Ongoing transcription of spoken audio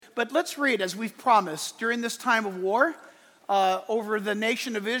But let's read, as we've promised, during this time of war, over the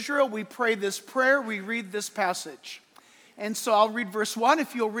nation of Israel, we pray this prayer, we read this passage. And so I'll read verse 1.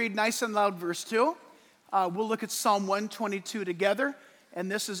 If you'll read nice and loud verse 2, we'll look at Psalm 122 together.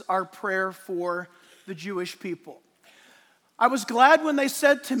 And this is our prayer for the Jewish people. I was glad when they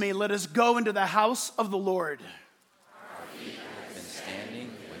said to me, let us go into the house of the Lord. Our feet have been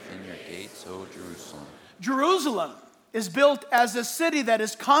standing within your gates, O Jerusalem. Jerusalem is built as a city that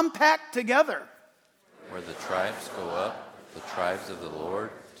is compact together. Where the tribes go up, the tribes of the Lord,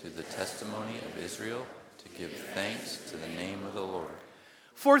 to the testimony of Israel, to give thanks to the name of the Lord.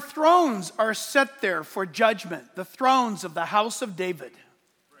 For thrones are set there for judgment, the thrones of the house of David.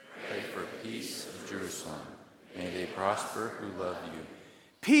 Pray for peace of Jerusalem. May they prosper who love you.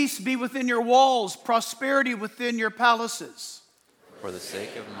 Peace be within your walls, prosperity within your palaces. For the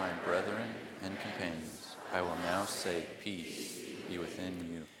sake of my brethren and companions, I will now say peace be within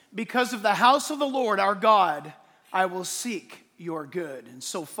you. Because of the house of the Lord our God, I will seek your good. And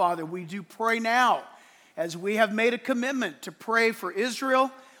so, Father, we do pray now, as we have made a commitment to pray for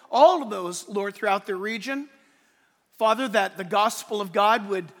Israel, all of those, Lord, throughout the region. Father, that the gospel of God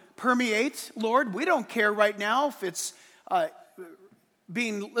would permeate, Lord. We don't care right now if it's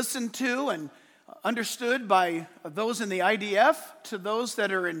being listened to and understood by those in the IDF, to those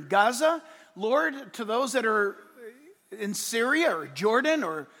that are in Gaza, Lord, to those that are in Syria or Jordan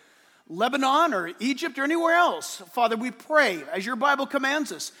or Lebanon or Egypt or anywhere else. Father, we pray, as your Bible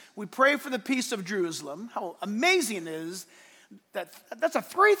commands us, we pray for the peace of Jerusalem. How amazing it is that that's a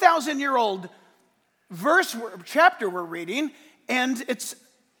 3,000-year-old chapter we're reading, and it's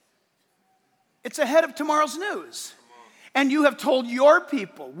ahead of tomorrow's news. And you have told your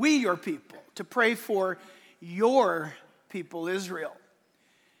people, your people, to pray for your people, Israel.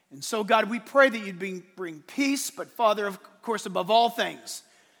 And so, God, we pray that you'd bring peace, but Father, of course, above all things,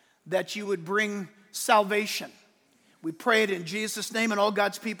 that you would bring salvation. We pray it in Jesus' name, and all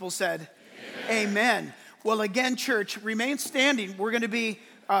God's people said, Amen. Well, again, church, remain standing. We're going to be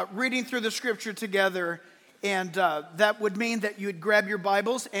reading through the scripture together, and that would mean that you'd grab your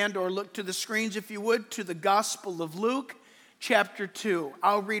Bibles and or look to the screens, if you would, to the Gospel of Luke, chapter 2.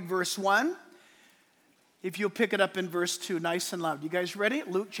 I'll read verse 1. If you'll pick it up in verse 2, nice and loud. You guys ready?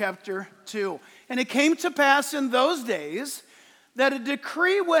 Luke chapter 2. And it came to pass in those days that a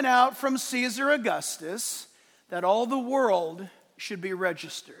decree went out from Caesar Augustus that all the world should be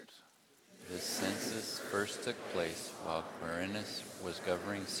registered. The census first took place while Quirinius was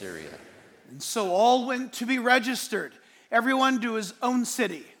governing Syria. And so all went to be registered, everyone to his own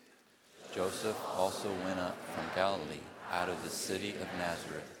city. Joseph also went up from Galilee, out of the city of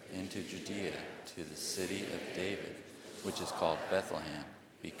Nazareth, into Judea, to the city of David, which is called Bethlehem,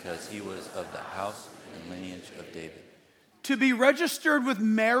 because he was of the house and lineage of David. To be registered with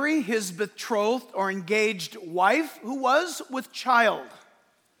Mary, his betrothed or engaged wife, who was with child.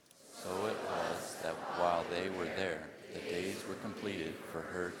 So it was that while they were there, the days were completed for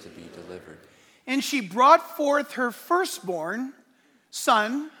her to be delivered. And she brought forth her firstborn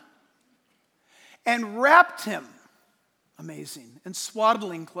son and wrapped him, amazing, in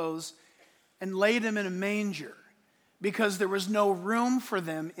swaddling clothes and laid him in a manger because there was no room for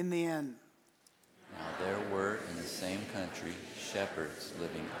them in the inn. Now there were in the same country shepherds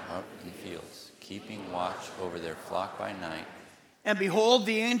living out in fields, keeping watch over their flock by night. And behold,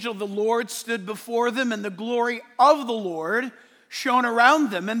 the angel of the Lord stood before them, and the glory of the Lord shone around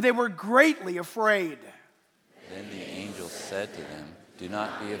them, and they were greatly afraid. Then the angel said to them, "Do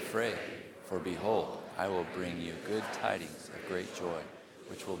not be afraid, for behold, I will bring you good tidings of great joy,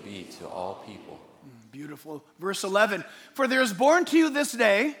 which will be to all people." Beautiful. Verse 11, "For there is born to you this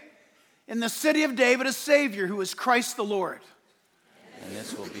day in the city of David a Savior, who is Christ the Lord. And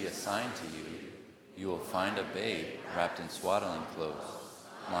this will be a sign to you. You will find a babe wrapped in swaddling clothes,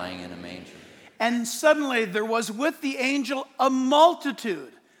 lying in a manger." And suddenly there was with the angel a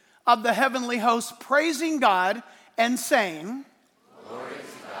multitude of the heavenly hosts praising God and saying, "Glory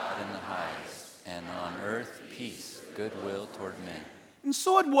to God in the highest, and on earth peace, goodwill toward men." And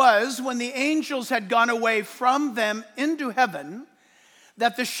so it was, when the angels had gone away from them into heaven,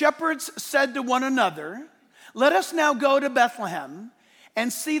 that the shepherds said to one another, "Let us now go to Bethlehem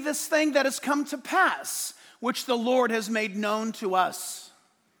and see this thing that has come to pass, which the Lord has made known to us."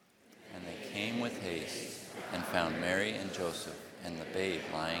 And they came with haste and found Mary and Joseph and the babe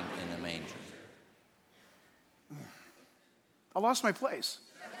lying in the manger. I lost my place.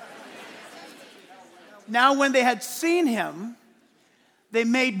 Now when they had seen him, they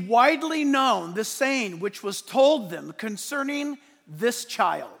made widely known the saying which was told them concerning this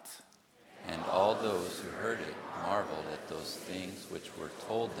child. And all those who heard it marveled at those things which were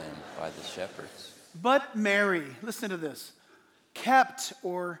told them by the shepherds. But Mary, listen to this, kept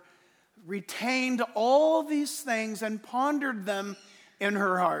or retained all these things and pondered them in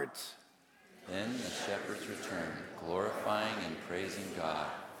her heart. Then the shepherds returned, glorifying and praising God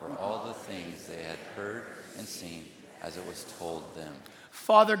for all the things they had heard and seen as it was told them.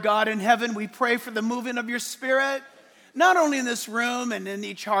 Father God in heaven, we pray for the moving of your Spirit, not only in this room and in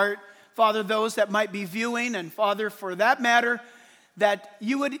each heart, Father, those that might be viewing, and Father, for that matter, that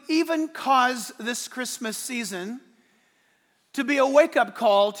you would even cause this Christmas season to be a wake-up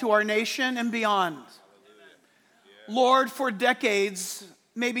call to our nation and beyond. Lord, for decades,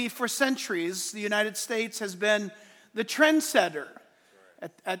 maybe for centuries, the United States has been the trendsetter.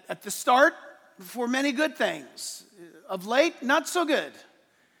 At the start, for many good things. Of late, not so good.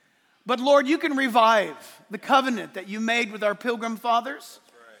 But Lord, you can revive the covenant that you made with our Pilgrim fathers.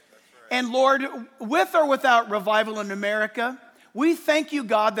 And Lord, with or without revival in America, we thank you,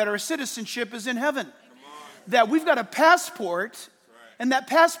 God, that our citizenship is in heaven. That we've got a passport, and that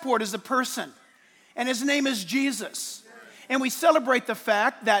passport is a person. And his name is Jesus. And we celebrate the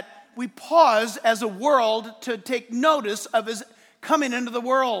fact that we pause as a world to take notice of his coming into the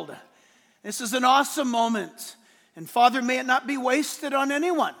world. This is an awesome moment. And Father, may it not be wasted on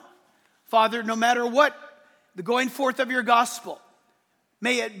anyone. Father, no matter what, the going forth of your gospel,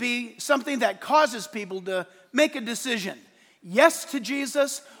 may it be something that causes people to make a decision. Yes to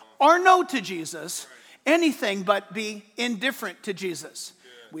Jesus or no to Jesus. Anything but be indifferent to Jesus.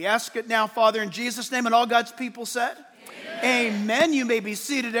 We ask it now, Father, in Jesus' name, and all God's people said, Amen. You may be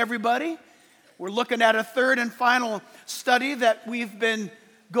seated, everybody. We're looking at a third and final study that we've been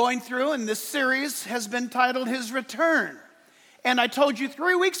going through, and this series has been titled His Return. And I told you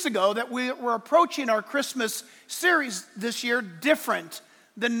 3 weeks ago that we're approaching our Christmas series this year different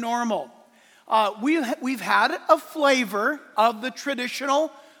than normal. We've had a flavor of the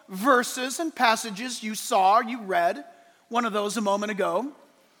traditional verses and passages you read, one of those a moment ago.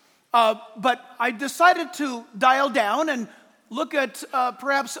 But I decided to dial down and look at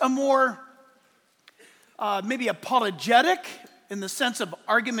perhaps a more maybe apologetic, in the sense of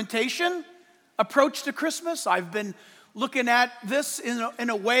argumentation, approach to Christmas. I've been looking at this in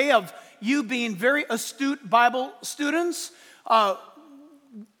a way of you being very astute Bible students.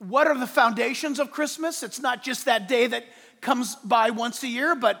 What are the foundations of Christmas? It's not just that day that comes by once a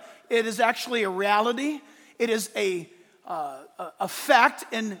year, but it is actually a reality. It is a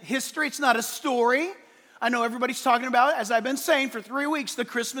fact in history. It's not a story. I know everybody's talking about it. As I've been saying for 3 weeks, the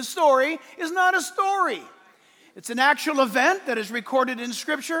Christmas story is not a story. It's an actual event that is recorded in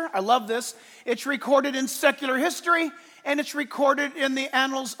Scripture. I love this. It's recorded in secular history, and it's recorded in the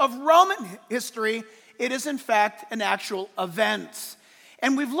annals of Roman history. It is, in fact, an actual event.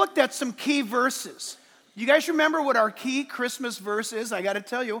 And we've looked at some key verses. You guys remember what our key Christmas verse is? I got to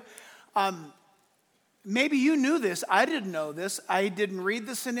tell you. Maybe you knew this. I didn't know this. I didn't read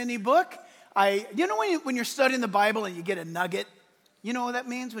this in any book. You know when you're studying the Bible and you get a nugget? You know what that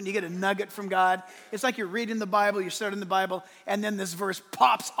means? When you get a nugget from God? It's like you're reading the Bible, you're studying the Bible, and then this verse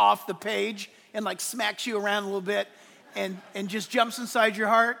pops off the page and like smacks you around a little bit and just jumps inside your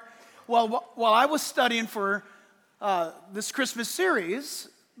heart. Well, while I was studying for this Christmas series,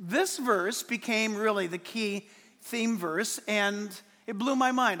 this verse became really the key theme verse, and it blew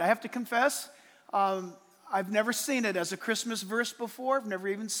my mind. I have to confess, I've never seen it as a Christmas verse before. I've never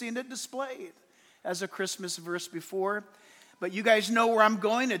even seen it displayed as a Christmas verse before. But you guys know where I'm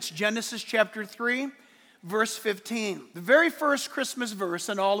going. It's Genesis chapter 3, verse 15. The very first Christmas verse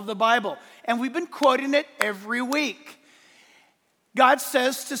in all of the Bible. And we've been quoting it every week. God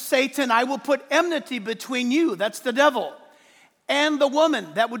says to Satan, I will put enmity between you, that's the devil, and the woman,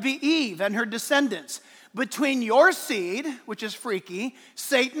 that would be Eve and her descendants. Between your seed, which is freaky,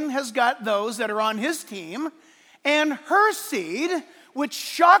 Satan has got those that are on his team, and her seed, which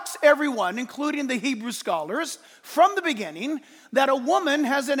shocks everyone, including the Hebrew scholars, from the beginning, that a woman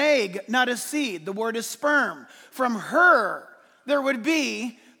has an egg, not a seed. The word is sperm. From her, there would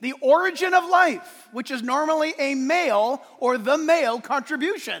be the origin of life, which is normally a male or the male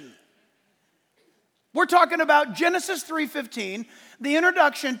contribution. We're talking about Genesis 3:15, the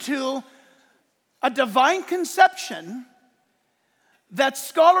introduction to a divine conception that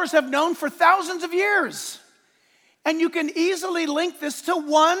scholars have known for thousands of years. And you can easily link this to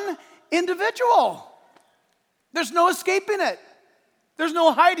one individual. There's no escaping it. There's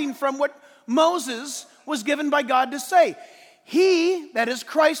no hiding from what Moses was given by God to say. He, that is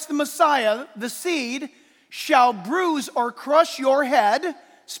Christ the Messiah, the seed, shall bruise or crush your head,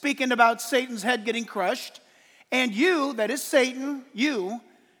 speaking about Satan's head getting crushed, and you, that is Satan, you,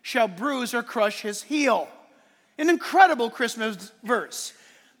 shall bruise or crush his heel. An incredible Christmas verse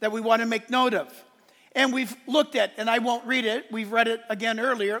that we want to make note of. And we've looked at, and I won't read it, we've read it again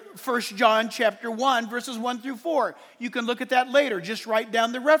earlier, 1 John chapter 1, verses 1 through 4. You can look at that later, just write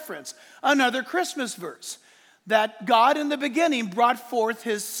down the reference. Another Christmas verse, that God in the beginning brought forth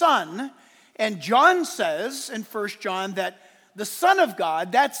his Son, and John says in 1 John that the Son of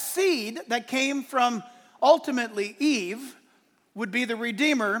God, that seed that came from ultimately Eve, would be the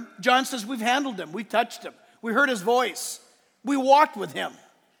Redeemer. John says we've handled him, we touched him, we heard his voice, we walked with him,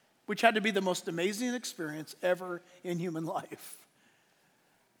 which had to be the most amazing experience ever in human life,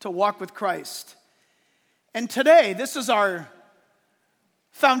 to walk with Christ. And today, this is our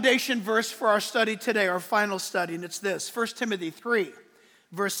foundation verse for our study today, our final study, and it's this, 1 Timothy 3,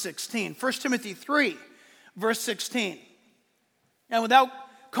 verse 16. 1 Timothy 3, verse 16. And without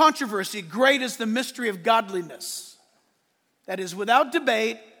controversy, great is the mystery of godliness. That is, without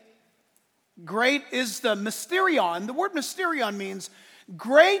debate, great is the mysterion. The word mysterion means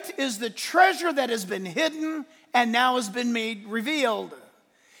great is the treasure that has been hidden and now has been made revealed.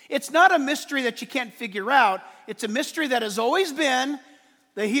 It's not a mystery that you can't figure out. It's a mystery that has always been.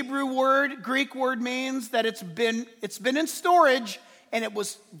 The Hebrew word, Greek word means that it's been in storage and it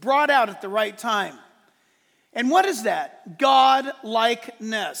was brought out at the right time. And what is that?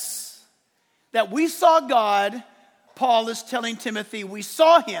 God-likeness. That we saw God, Paul is telling Timothy, we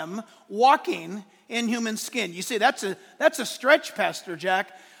saw him walking in human skin. You say, that's a stretch, Pastor Jack.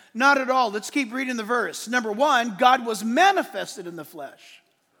 Not at all. Let's keep reading the verse. Number one, God was manifested in the flesh.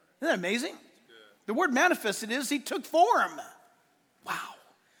 Isn't that amazing? The word manifested is he took form. Wow.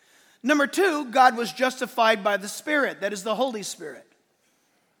 Number two, God was justified by the Spirit. That is the Holy Spirit.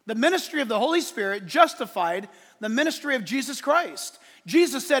 The ministry of the Holy Spirit justified the ministry of Jesus Christ.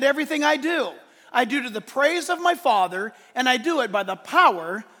 Jesus said, everything I do to the praise of my Father, and I do it by the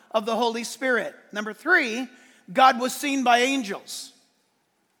power of the Holy Spirit. Number three, God was seen by angels.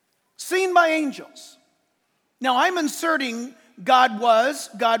 Seen by angels. Now I'm inserting God was,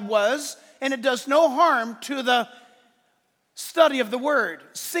 and it does no harm to the study of the Word.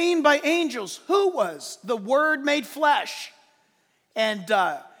 Seen by angels. Who was? The Word made flesh. And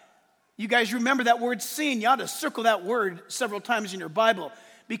you guys remember that word seen. You ought to circle that word several times in your Bible,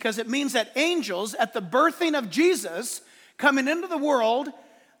 because it means that angels, at the birthing of Jesus, coming into the world,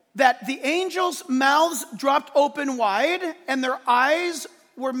 that the angels' mouths dropped open wide and their eyes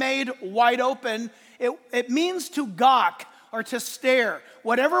were made wide open. It means to gawk or to stare.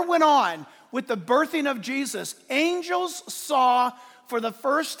 Whatever went on with the birthing of Jesus, angels saw for the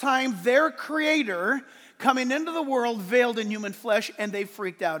first time their Creator coming into the world veiled in human flesh, and they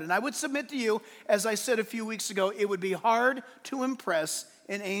freaked out. And I would submit to you, as I said a few weeks ago, it would be hard to impress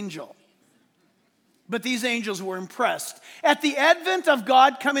an angel. But these angels were impressed at the advent of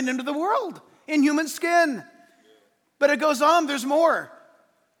God coming into the world in human skin. But it goes on, there's more.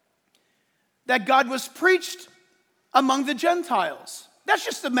 That God was preached among the Gentiles. That's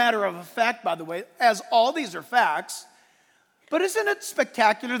just a matter of a fact, by the way, as all these are facts. But isn't it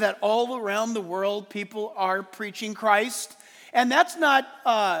spectacular that all around the world people are preaching Christ? And that's not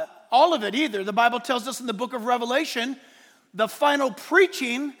all of it either. The Bible tells us in the book of Revelation, the final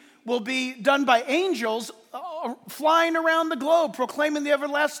preaching will be done by angels flying around the globe, proclaiming the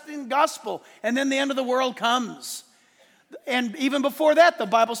everlasting gospel. And then the end of the world comes. And even before that, the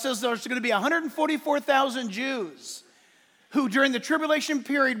Bible says there's going to be 144,000 Jews who during the tribulation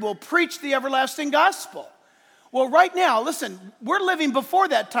period will preach the everlasting gospel. Well, right now, listen, we're living before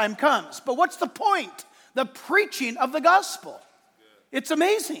that time comes. But what's the point? The preaching of the gospel. It's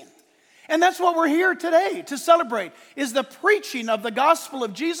amazing. And that's what we're here today to celebrate, is the preaching of the gospel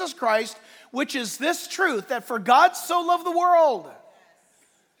of Jesus Christ, which is this truth, that for God so loved the world,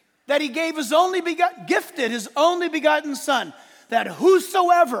 that he gave his only begotten Son, that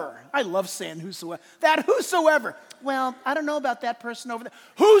whosoever, I love saying whosoever, that whosoever, well, I don't know about that person over there,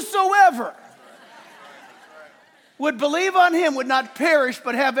 whosoever would believe on him would not perish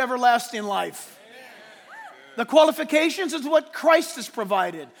but have everlasting life. The qualifications is what Christ has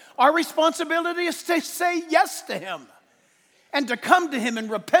provided. Our responsibility is to say yes to him and to come to him in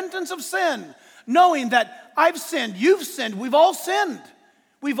repentance of sin, knowing that I've sinned, you've sinned, we've all sinned.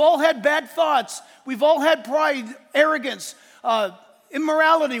 We've all had bad thoughts. We've all had pride, arrogance,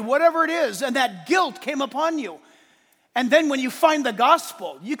 immorality, whatever it is, and that guilt came upon you. And then when you find the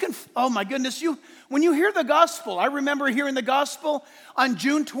gospel, you can, oh my goodness, when you hear the gospel, I remember hearing the gospel on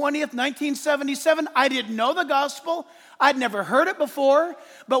June 20th, 1977. I didn't know the gospel. I'd never heard it before.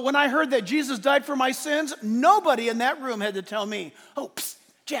 But when I heard that Jesus died for my sins, nobody in that room had to tell me, oh, psst,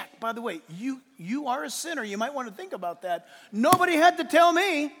 Jack, by the way, you are a sinner. You might want to think about that. Nobody had to tell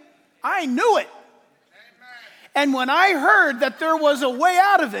me. I knew it. And when I heard that there was a way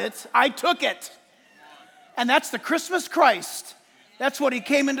out of it, I took it. And that's the Christmas Christ. That's what he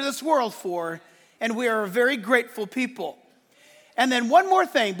came into this world for. And we are a very grateful people. And then one more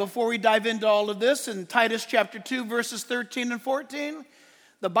thing before we dive into all of this. In Titus chapter 2, verses 13 and 14,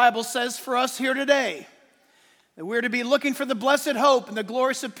 the Bible says for us here today that we're to be looking for the blessed hope and the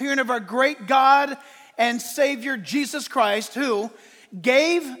glorious appearing of our great God and Savior Jesus Christ, who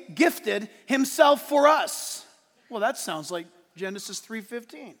gifted himself for us. Well, that sounds like Genesis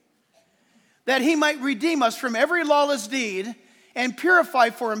 3:15. That he might redeem us from every lawless deed and purify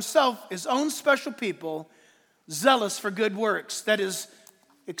for himself his own special people, zealous for good works, that is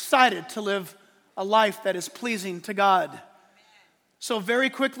excited to live a life that is pleasing to God. So very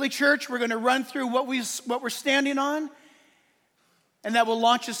quickly, church, we're going to run through what we're standing on, and that will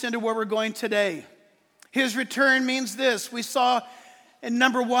launch us into where we're going today. His return means this. We saw in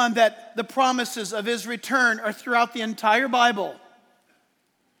number 1 that the promises of his return are throughout the entire Bible.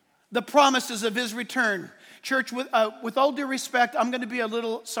 The promises of his return. Church, with all due respect, I'm going to be a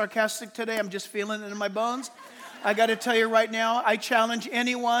little sarcastic today. I'm just feeling it in my bones. I got to tell you right now, I challenge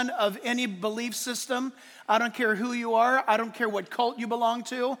anyone of any belief system. I don't care who you are. I don't care what cult you belong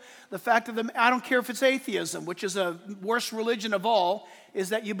to. I don't care if it's atheism, which is a worst religion of all, is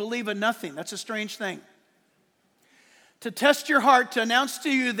that you believe in nothing. That's a strange thing. To test your heart, to announce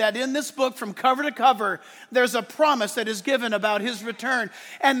to you that in this book, from cover to cover, there's a promise that is given about his return.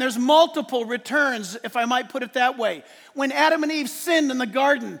 And there's multiple returns, if I might put it that way. When Adam and Eve sinned in the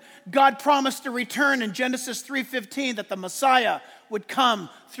garden, God promised a return in Genesis 3:15 that the Messiah would come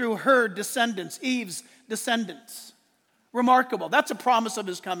through her descendants, Eve's descendants. Remarkable. That's a promise of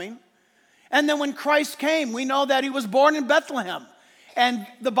his coming. And then when Christ came, we know that he was born in Bethlehem. And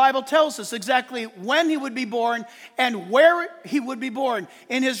the Bible tells us exactly when he would be born and where he would be born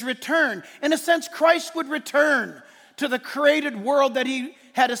in his return. In a sense, Christ would return to the created world that he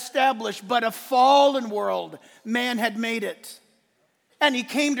had established, but a fallen world. Man had made it. And he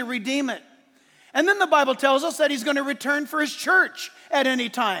came to redeem it. And then the Bible tells us that he's going to return for his church at any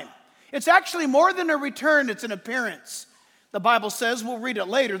time. It's actually more than a return, it's an appearance. The Bible says, we'll read it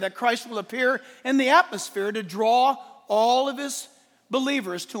later, that Christ will appear in the atmosphere to draw all of his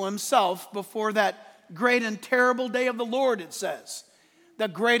believers to himself before that great and terrible day of the Lord, it says. The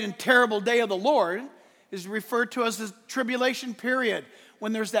great and terrible day of the Lord is referred to as the tribulation period,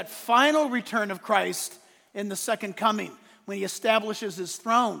 when there's that final return of Christ in the second coming, when he establishes his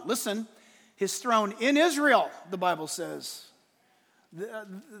throne. Listen, his throne in Israel, the Bible says.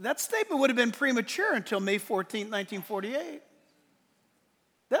 That statement would have been premature until May 14, 1948.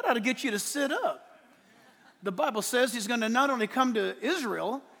 That ought to get you to sit up. The Bible says he's going to not only come to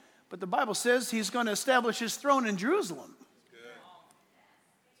Israel, but the Bible says he's going to establish his throne in Jerusalem.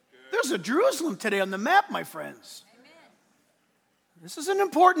 There's a Jerusalem today on the map, my friends. This is an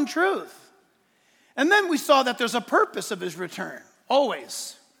important truth. And then we saw that there's a purpose of his return,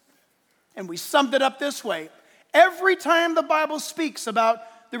 always. And we summed it up this way. Every time the Bible speaks about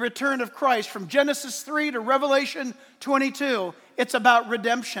the return of Christ, from Genesis 3 to Revelation 22, it's about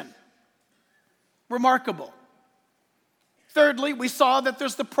redemption. Remarkable. Thirdly, we saw that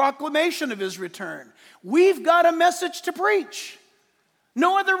there's the proclamation of his return. We've got a message to preach.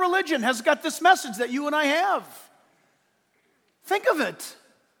 No other religion has got this message that you and I have. Think of it.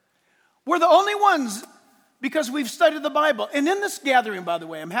 We're the only ones, because we've studied the Bible. And in this gathering, by the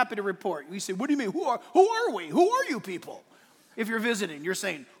way, I'm happy to report. You say, what do you mean? Who are we? Who are you people? If you're visiting, you're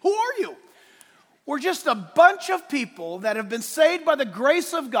saying, who are you? We're just a bunch of people that have been saved by the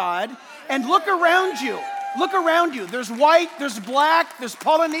grace of God. And look around you. Look around you. There's white, there's black, there's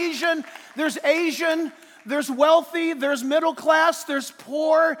Polynesian, there's Asian, there's wealthy, there's middle class, there's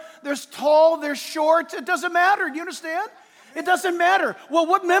poor, there's tall, there's short. It doesn't matter. Do you understand? It doesn't matter. Well,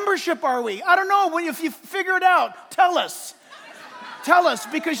 what membership are we? I don't know. If you figure it out, tell us. Tell us,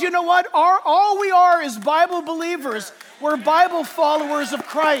 because you know what? All we are is Bible believers. We're Bible followers of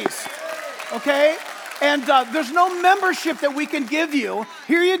Christ. Okay? And there's no membership that we can give you.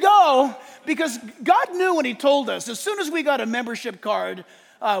 Here you go. Because God knew when he told us, as soon as we got a membership card,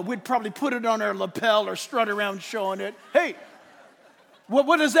 we'd probably put it on our lapel or strut around showing it. Hey,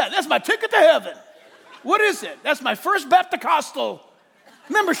 what is that? That's my ticket to heaven. What is it? That's my First Baptist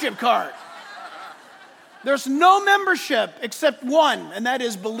membership card. There's no membership except one, and that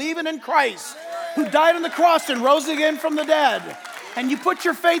is believing in Christ, who died on the cross and rose again from the dead. And you put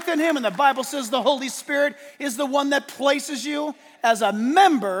your faith in him, and the Bible says the Holy Spirit is the one that places you as a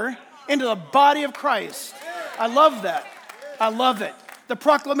member into the body of Christ. I love that. I love it. The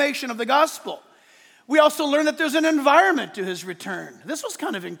proclamation of the gospel. We also learn that there's an environment to his return. This was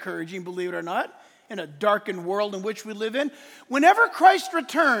kind of encouraging, believe it or not. in a darkened world in which we live in. Whenever Christ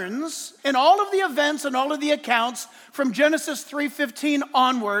returns, in all of the events and all of the accounts from Genesis 3:15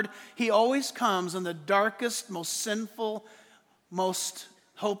 onward, he always comes in the darkest, most sinful, most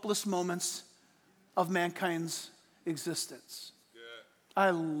hopeless moments of mankind's existence.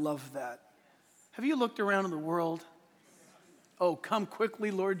 I love that. Have you looked around in the world? Oh, come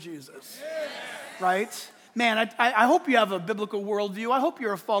quickly, Lord Jesus. Right? Man, I hope you have a biblical worldview. I hope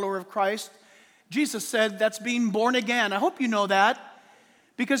you're a follower of Christ. Jesus said that's being born again. I hope you know that.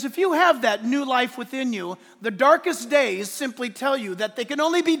 Because if you have that new life within you, the darkest days simply tell you that they can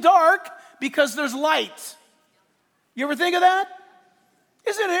only be dark because there's light. You ever think of that?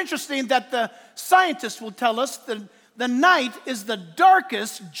 Isn't it interesting that the scientists will tell us that the night is the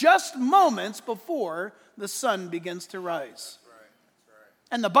darkest just moments before the sun begins to rise?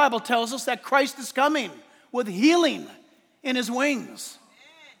 And the Bible tells us that Christ is coming with healing in his wings.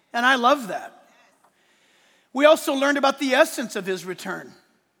 And I love that. We also learned about the essence of his return.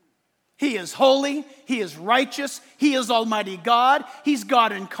 He is holy, he is righteous, he is Almighty God, he's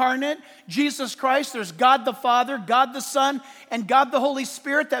God incarnate, Jesus Christ. There's God the Father, God the Son, and God the Holy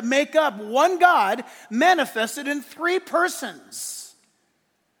Spirit that make up one God manifested in three persons.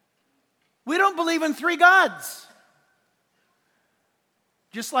 We don't believe in three gods.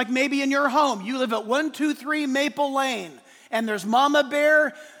 Just like maybe in your home, you live at 123 Maple Lane, and there's Mama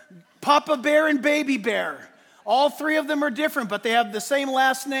Bear, Papa Bear, and Baby Bear. All three of them are different, but they have the same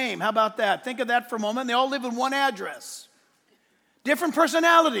last name. How about that? Think of that for a moment. They all live in one address. Different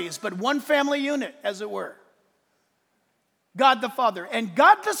personalities, but one family unit, as it were. God the Father. And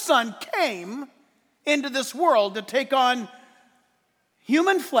God the Son came into this world to take on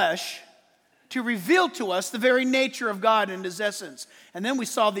human flesh to reveal to us the very nature of God and his essence. And then we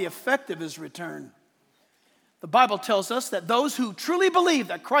saw the effect of his return. The Bible tells us that those who truly believe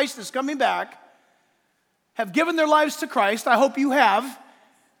that Christ is coming back have given their lives to Christ. I hope you have.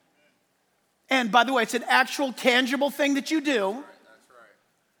 And by the way, it's an actual tangible thing that you do.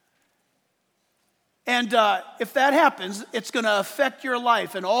 And if that happens, it's going to affect your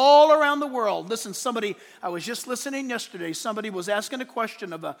life. And all around the world, listen, I was just listening yesterday, somebody was asking a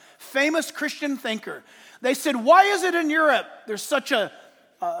question of a famous Christian thinker. They said, why is it in Europe there's such a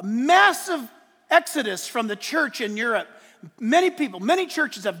massive exodus from the church in Europe? Many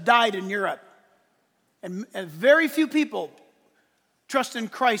churches have died in Europe. And very few people trust in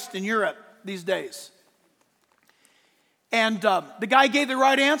Christ in Europe these days. And the guy gave the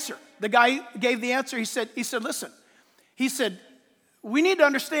right answer. The guy gave the answer. He said, listen. He said, we need to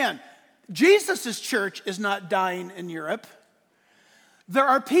understand, Jesus' church is not dying in Europe. There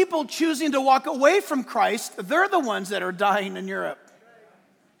are people choosing to walk away from Christ. They're the ones that are dying in Europe.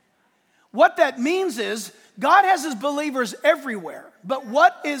 What that means is God has his believers everywhere. But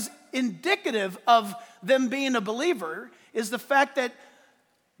what is indicative of them being a believer is the fact that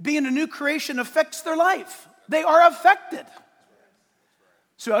being a new creation affects their life. They are affected.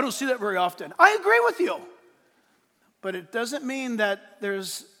 So I don't see that very often. I agree with you. But it doesn't mean that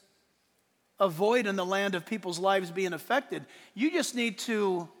there's a void in the land of people's lives being affected. You just need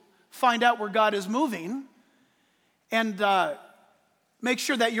to find out where God is moving and make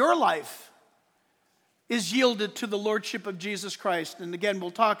sure that your life is yielded to the lordship of Jesus Christ. And again,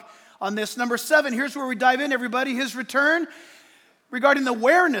 we'll talk on this. Number 7, here's where we dive in, everybody. His return, regarding the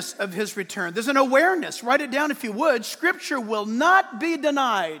awareness of his return. There's an awareness. Write it down if you would. Scripture will not be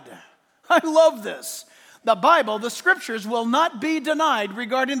denied. I love this. The Bible, the Scriptures will not be denied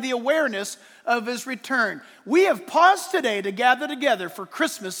regarding the awareness of his return. We have paused today to gather together for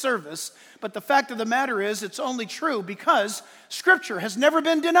Christmas service, but the fact of the matter is it's only true because Scripture has never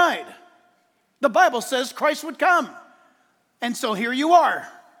been denied. The Bible says Christ would come. And so here you are.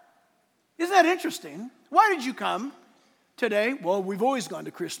 Isn't that interesting? Why did you come today? Well, we've always gone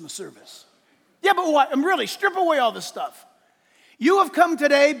to Christmas service. Yeah, but what? Really, strip away all this stuff. You have come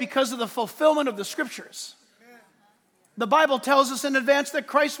today because of the fulfillment of the Scriptures. The Bible tells us in advance that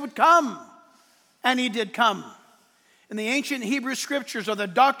Christ would come, and he did come. In the ancient Hebrew Scriptures, or the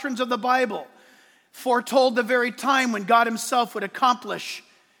doctrines of the Bible, foretold the very time when God himself would accomplish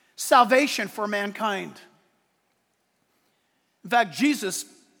salvation for mankind. In fact, Jesus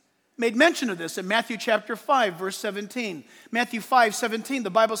made mention of this in Matthew chapter 5, verse 17. Matthew 5:17,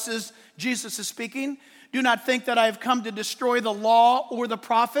 the Bible says, Jesus is speaking, "Do not think that I have come to destroy the law or the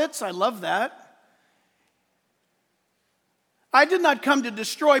prophets." I love that. "I did not come to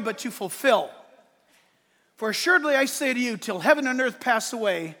destroy, but to fulfill. For assuredly I say to you, till heaven and earth pass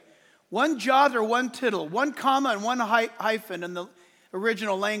away, one jot or one tittle, one comma and one hyphen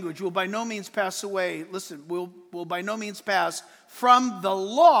original language, will by no means pass away. Listen, will by no means pass from the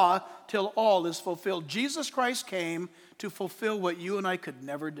law till all is fulfilled. Jesus Christ came to fulfill what you and I could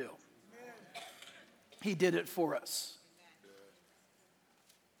never do. He did it for us.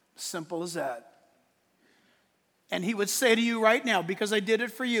 Simple as that. And he would say to you right now, because I did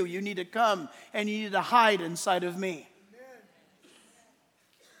it for you, you need to come and you need to hide inside of me.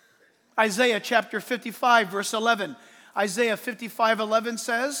 Isaiah chapter 55, verse 11. Isaiah 55:11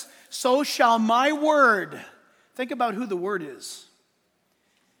 says, so shall my word, think about who the word is,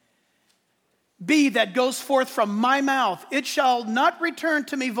 be that goes forth from my mouth. It shall not return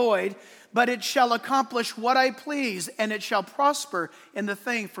to me void, but it shall accomplish what I please, and it shall prosper in the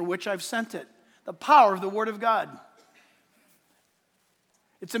thing for which I've sent it. The power of the word of God.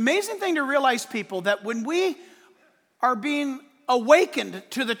 It's an amazing thing to realize, people, that when we are being awakened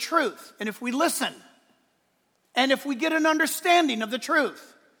to the truth, and if we listen, and if we get an understanding of the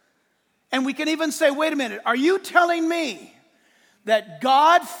truth, and we can even say, wait a minute, are you telling me that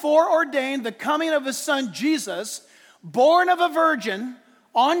God foreordained the coming of his son Jesus, born of a virgin,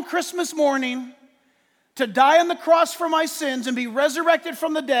 on Christmas morning, to die on the cross for my sins and be resurrected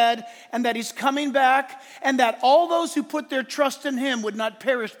from the dead, and that he's coming back, and that all those who put their trust in him would not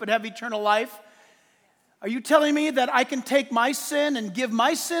perish but have eternal life? Are you telling me that I can take my sin and give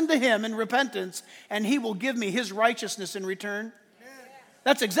my sin to him in repentance, and he will give me his righteousness in return?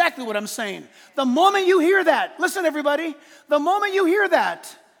 That's exactly what I'm saying. The moment you hear that, listen everybody, the moment you hear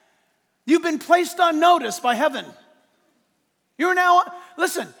that, you've been placed on notice by heaven. You're now,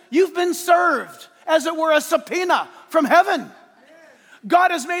 listen, you've been served, as it were, a subpoena from heaven.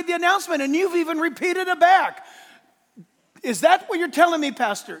 God has made the announcement, and you've even repeated it back. Is that what you're telling me,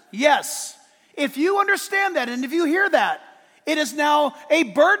 Pastor? Yes. If you understand that, and if you hear that, it is now a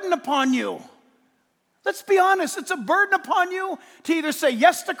burden upon you. Let's be honest, it's a burden upon you to either say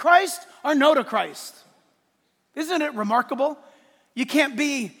yes to Christ or no to Christ. Isn't it remarkable? You can't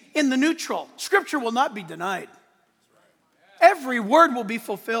be in the neutral. Scripture will not be denied. Every word will be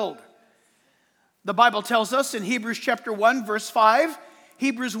fulfilled. The Bible tells us in Hebrews chapter 1, verse 5,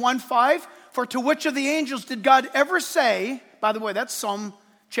 Hebrews 1:5, for to which of the angels did God ever say, by the way, that's Psalm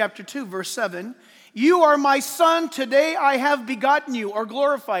chapter 2, verse 7, you are my son, today I have begotten you or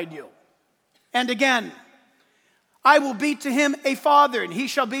glorified you. And again, I will be to him a father, and he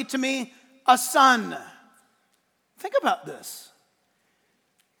shall be to me a son. Think about this.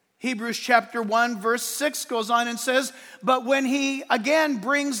 Hebrews chapter 1, verse 6 goes on and says, but when he again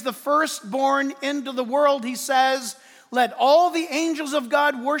brings the firstborn into the world, he says, let all the angels of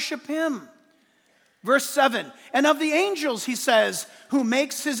God worship him. Verse 7, and of the angels, he says, who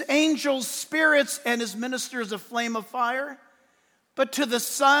makes his angels spirits and his ministers a flame of fire. But to the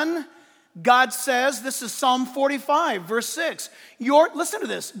Son, God says, this is Psalm 45, verse 6. Listen to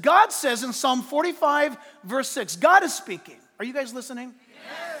this. God says in Psalm 45, verse 6, God is speaking. Are you guys listening?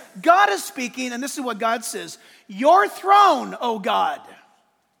 Yes. God is speaking, and this is what God says. Your throne, O God.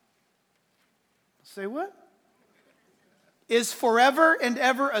 Say what? Is forever and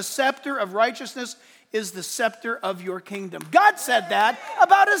ever a scepter of righteousness, is the scepter of your kingdom. God said that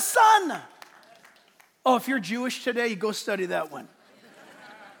about his son. Oh, if you're Jewish today, you go study that one.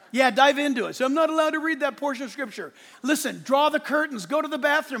 Yeah, dive into it. So I'm not allowed to read that portion of Scripture. Listen, draw the curtains, go to the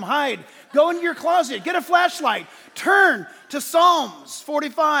bathroom, hide, go into your closet, get a flashlight, turn to Psalms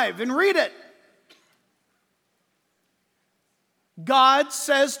 45 and read it. God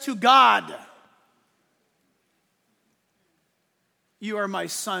says to God, you are my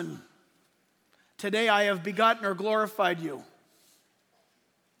son. Today I have begotten or glorified you.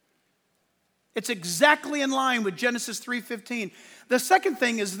 It's exactly in line with Genesis 3:15. The second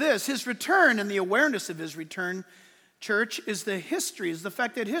thing is this, his return and the awareness of his return, church, is the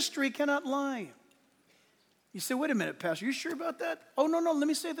fact that history cannot lie. You say, wait a minute, Pastor, are you sure about that? Oh, no, let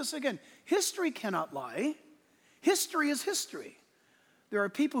me say this again. History cannot lie. History is history. There are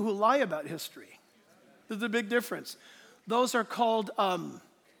people who lie about history. There's a big difference. Those are called,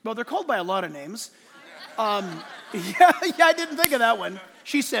 they're called by a lot of names. Yeah, I didn't think of that one.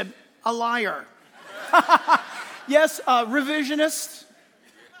 She said, a liar. Yes, revisionist.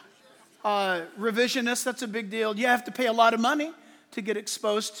 Revisionist, that's a big deal. You have to pay a lot of money to get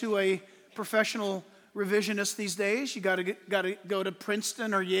exposed to a professional revisionist these days. You got to go to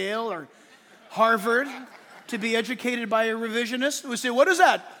Princeton or Yale or Harvard to be educated by a revisionist. We say, what is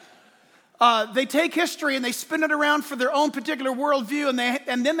that? They take history and they spin it around for their own particular worldview,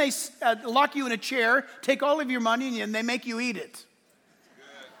 and then they lock you in a chair, take all of your money, and they make you eat it.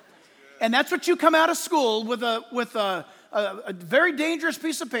 And that's what you come out of school with a a very dangerous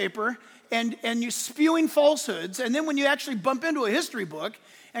piece of paper and you're spewing falsehoods. And then when you actually bump into a history book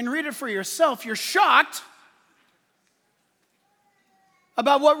and read it for yourself, you're shocked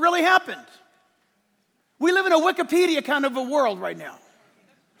about what really happened. We live in a Wikipedia kind of a world right now.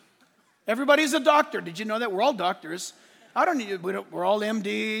 Everybody's a doctor. Did you know that? We're all doctors. We're all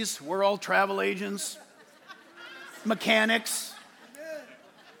MDs. We're all travel agents, mechanics.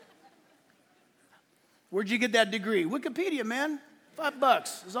 Where'd you get that degree? Wikipedia, man.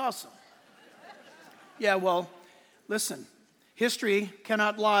 $5. It's awesome. Yeah, well, listen. History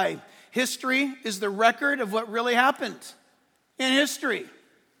cannot lie. History is the record of what really happened in history.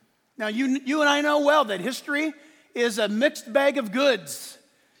 Now, you and I know well that history is a mixed bag of goods.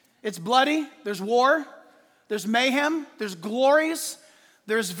 It's bloody. There's war. There's mayhem. There's glories.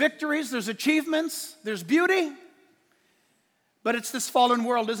 There's victories. There's achievements. There's beauty. But it's this fallen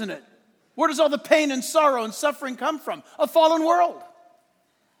world, isn't it? Where does all the pain and sorrow and suffering come from? A fallen world.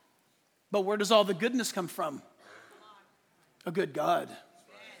 But where does all the goodness come from? A good God.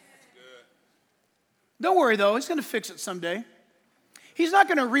 Don't worry, though. He's going to fix it someday. He's not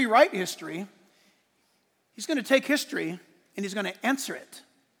going to rewrite history. He's going to take history and he's going to answer it.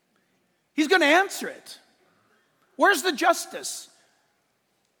 He's going to answer it. Where's the justice?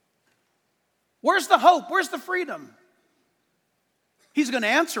 Where's the hope? Where's the freedom? He's going to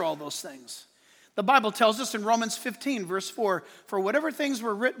answer all those things. The Bible tells us in Romans 15, verse 4, for whatever things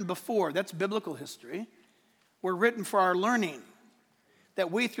were written before, that's biblical history, were written for our learning,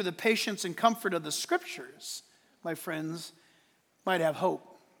 that we, through the patience and comfort of the Scriptures, my friends, might have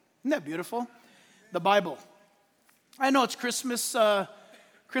hope. Isn't that beautiful? The Bible. I know it's Christmas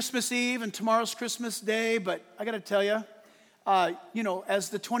Eve and tomorrow's Christmas Day, but I got to tell you, as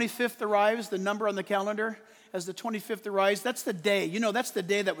the 25th arrives, the number on the calendar, as the 25th arrives, that's the day. That's the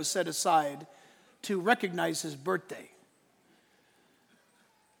day that was set aside to recognize his birthday.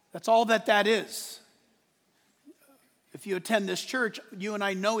 That's all that is. If you attend this church, you and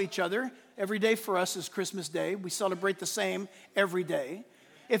I know each other. Every day for us is Christmas Day. We celebrate the same every day.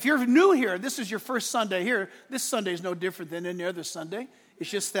 If you're new here, this is your first Sunday here. This Sunday is no different than any other Sunday. It's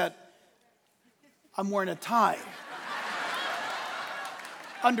just that I'm wearing a tie.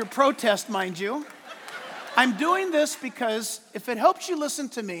 Under protest, mind you. I'm doing this because if it helps you listen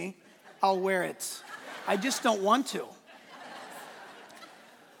to me, I'll wear it. I just don't want to.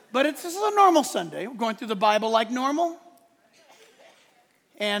 But this is a normal Sunday. We're going through the Bible like normal.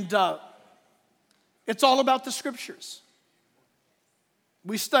 And it's all about the Scriptures.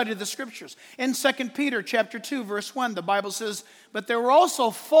 We study the Scriptures. In 2 Peter chapter 2, verse 1, the Bible says, but there were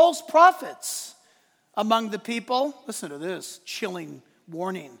also false prophets among the people. Listen to this, chilling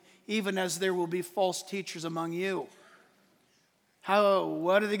warning. Even as there will be false teachers among you.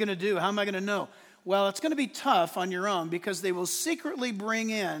 What are they going to do? How am I going to know? Well, it's going to be tough on your own because they will secretly bring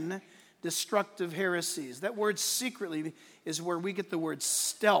in destructive heresies. That word secretly is where we get the word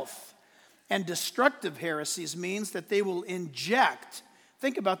stealth. And destructive heresies means that they will inject,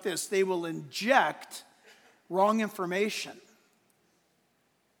 think about this, they will inject wrong information.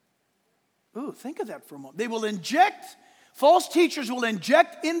 Ooh, think of that for a moment. False teachers will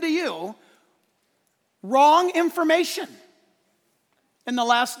inject into you wrong information in the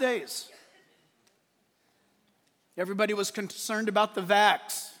last days. Everybody was concerned about the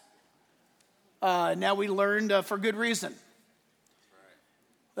vax. Now we learned for good reason.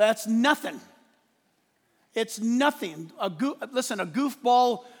 That's nothing. It's nothing. A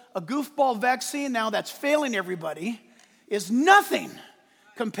goofball vaccine now that's failing everybody is nothing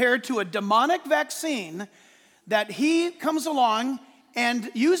compared to a demonic vaccine that he comes along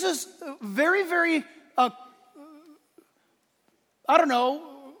and uses very, very,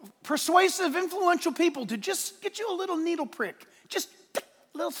 persuasive, influential people to just get you a little needle prick, just a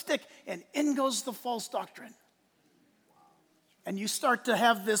little stick, and in goes the false doctrine. And you start to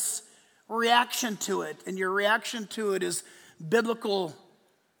have this reaction to it, and your reaction to it is biblical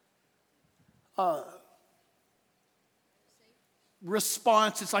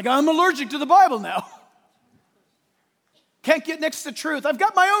response. It's like, I'm allergic to the Bible now. Can't get next to truth. I've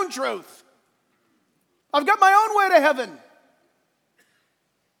got my own truth. I've got my own way to heaven.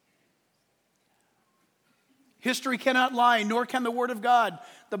 History cannot lie, nor can the Word of God.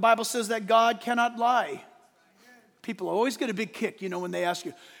 The Bible says that God cannot lie. People always get a big kick, when they ask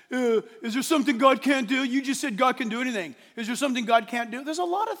you, is there something God can't do? You just said God can do anything. Is there something God can't do? There's a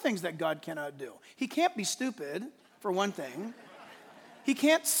lot of things that God cannot do. He can't be stupid, for one thing. He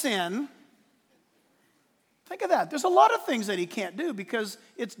can't sin. Think of that. There's a lot of things that he can't do because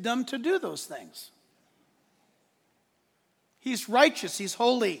it's dumb to do those things. He's righteous. He's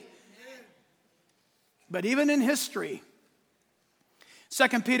holy. But even in history, 2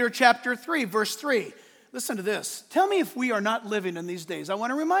 Peter chapter 3, verse 3. Listen to this. Tell me if we are not living in these days. I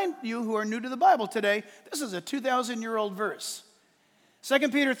want to remind you who are new to the Bible today, this is a 2,000-year-old verse. 2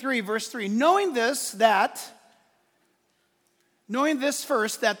 Peter 3, verse 3. Knowing this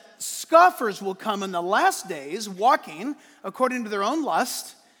first, that scoffers will come in the last days, walking according to their own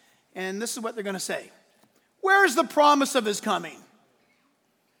lust. And this is what they're going to say. Where is the promise of his coming?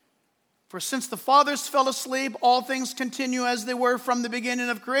 For since the fathers fell asleep, all things continue as they were from the beginning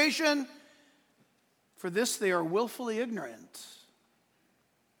of creation. For this they are willfully ignorant.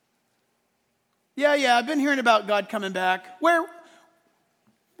 Yeah, I've been hearing about God coming back. Where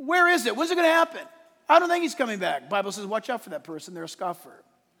is it? When's it going to happen? I don't think he's coming back. The Bible says, watch out for that person. They're a scoffer.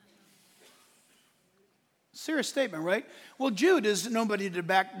 Serious statement, right? Well, Jude is nobody to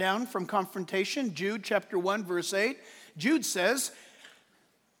back down from confrontation. Jude chapter 1, verse 8. Jude says,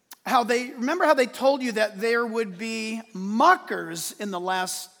 remember how they told you that there would be mockers in the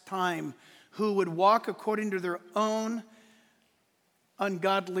last time who would walk according to their own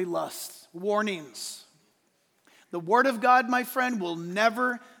ungodly lusts. Warnings. The word of God, my friend, will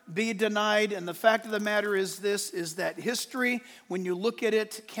never be denied. And the fact of the matter is this, is that history, when you look at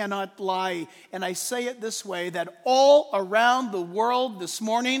it, cannot lie. And I say it this way, that all around the world this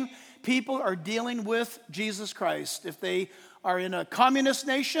morning, people are dealing with Jesus Christ. If they are in a communist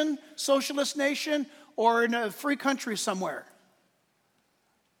nation, socialist nation, or in a free country somewhere.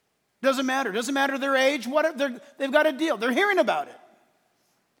 Doesn't matter. Doesn't matter their age. They've got a deal. They're hearing about it.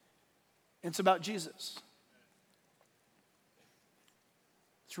 It's about Jesus.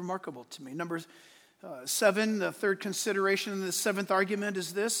 It's remarkable to me. Number 7, the third consideration in the seventh argument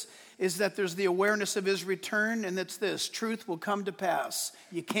is that there's the awareness of his return, and it's this: truth will come to pass.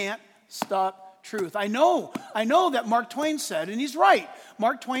 You can't stop truth. I know that Mark Twain said, and he's right.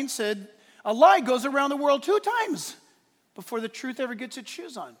 Mark Twain said, a lie goes around the world 2 times before the truth ever gets its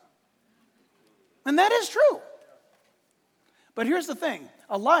shoes on. And that is true. But here's the thing.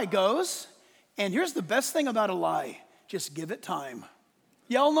 A lie goes, and here's the best thing about a lie. Just give it time.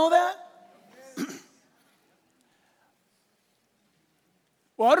 Y'all know that?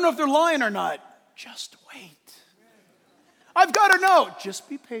 Well, I don't know if they're lying or not. Just wait. I've got to know. Just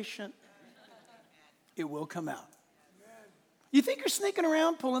be patient. It will come out. You think you're sneaking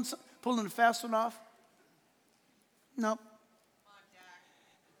around, pulling a fast one off? No.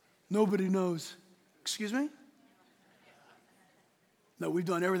 Nobody knows. Excuse me? No, we've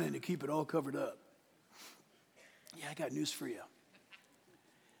done everything to keep it all covered up. Yeah, I got news for you.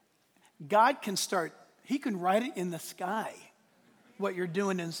 God he can write it in the sky, what you're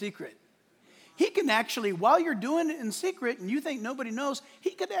doing in secret. He can actually, while you're doing it in secret and you think nobody knows,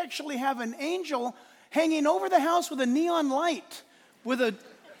 he could actually have an angel hanging over the house with a neon light, with a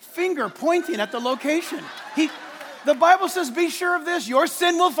finger pointing at the location. The Bible says, be sure of this, your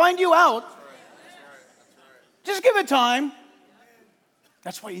sin will find you out. Just give it time.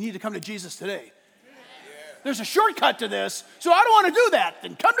 That's why you need to come to Jesus today. There's a shortcut to this, so I don't want to do that.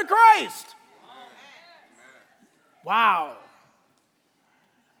 Then come to Christ. Wow.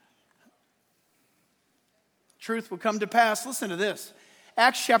 Truth will come to pass. Listen to this.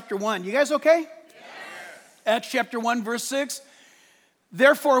 Acts chapter 1. You guys okay? Yes. Acts chapter 1, verse 6.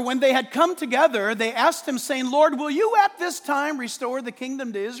 Therefore, when they had come together, they asked him, saying, Lord, will you at this time restore the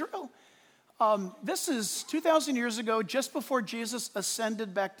kingdom to Israel? This is 2,000 years ago, just before Jesus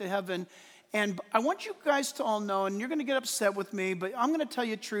ascended back to heaven. And I want you guys to all know, and you're going to get upset with me, but I'm going to tell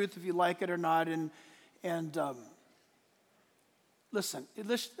you the truth if you like it or not. And listen,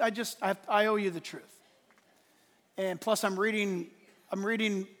 I owe you the truth. And plus, I'm reading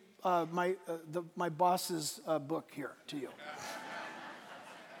my boss's book here to you.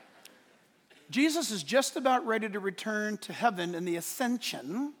 Jesus is just about ready to return to heaven in the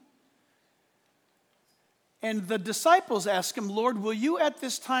ascension. And the disciples ask him, Lord, will you at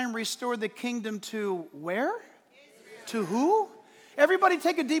this time restore the kingdom to where? Israel. To who? Everybody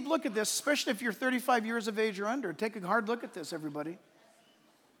take a deep look at this, especially if you're 35 years of age or under. Take a hard look at this, everybody.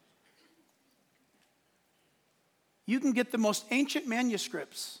 You can get the most ancient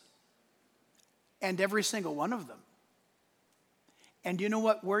manuscripts and every single one of them. And do you know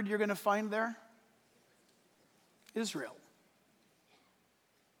what word you're going to find there? Israel.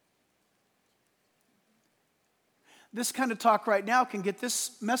 This kind of talk right now can get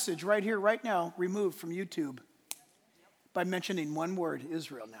this message right here, right now, removed from YouTube by mentioning one word,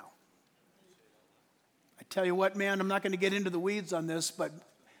 Israel now. I tell you what, man, I'm not going to get into the weeds on this, but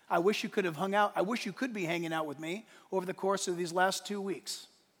I wish you could have hung out. I wish you could be hanging out with me over the course of these last 2 weeks.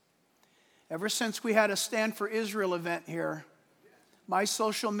 Ever since we had a Stand for Israel event here, my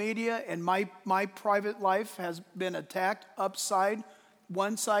social media and my private life has been attacked upside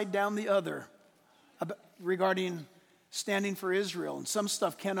one side down the other regarding standing for Israel, and some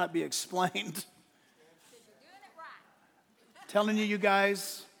stuff cannot be explained. Telling you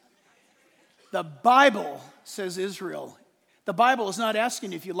guys, the Bible says Israel. The Bible is not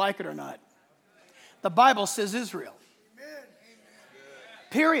asking you if you like it or not. The Bible says Israel.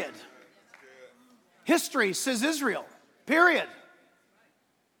 Period. History says Israel. Period.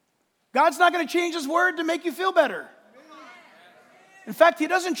 God's not going to change his word to make you feel better. In fact, he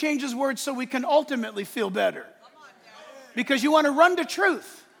doesn't change his word so we can ultimately feel better. Because you want to run to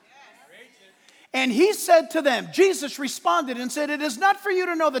truth. And he said to them, Jesus responded and said, it is not for you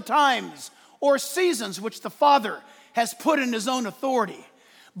to know the times or seasons which the Father has put in his own authority.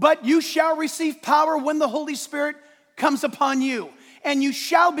 But you shall receive power when the Holy Spirit comes upon you. And you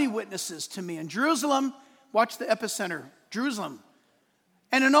shall be witnesses to me in Jerusalem. Watch the epicenter, Jerusalem.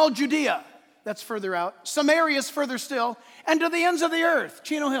 And in all Judea, that's further out. Samaria is further still. And to the ends of the earth,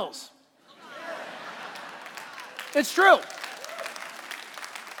 Chino Hills. It's true.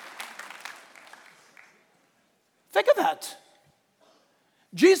 Think of that.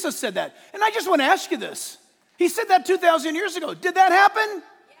 Jesus said that. And I just want to ask you this. He said that 2,000 years ago. Did that happen?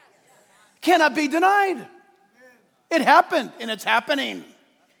 Cannot be denied. It happened, and it's happening.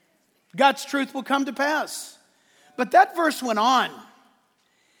 God's truth will come to pass. But that verse went on.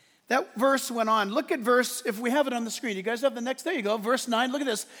 Look at verse, if we have it on the screen. You guys have the next, there you go, verse 9. Look at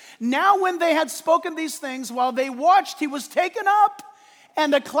this. Now when they had spoken these things, while they watched, he was taken up,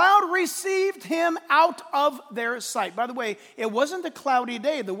 and a cloud received him out of their sight. By the way, it wasn't a cloudy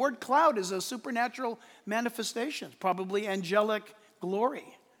day. The word cloud is a supernatural manifestation, probably angelic glory.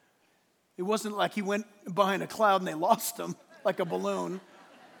 It wasn't like he went behind a cloud and they lost him like a balloon.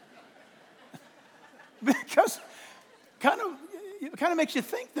 Because it kind of makes you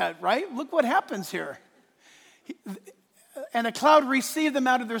think that, right? Look what happens here. And a cloud received them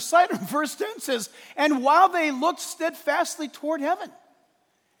out of their sight. And verse 10 says, and while they looked steadfastly toward heaven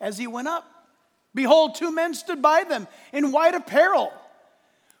as he went up, behold, two men stood by them in white apparel,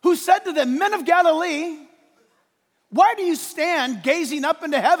 who said to them, men of Galilee, why do you stand gazing up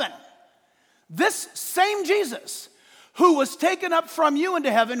into heaven? This same Jesus who was taken up from you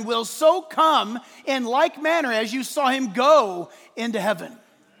into heaven will so come in like manner as you saw him go into heaven.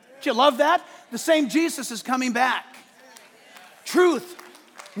 Do you love that? The same Jesus is coming back. Truth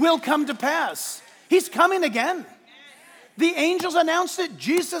will come to pass. He's coming again. The angels announced it.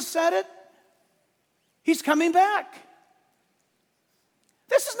 Jesus said it. He's coming back.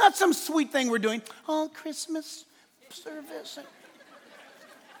 This is not some sweet thing we're doing. Oh, Christmas service.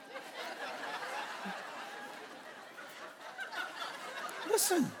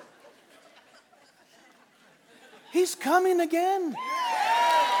 Listen, he's coming again.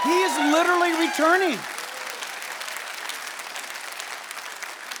 He is literally returning.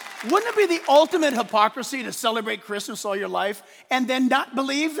 Wouldn't it be the ultimate hypocrisy to celebrate Christmas all your life and then not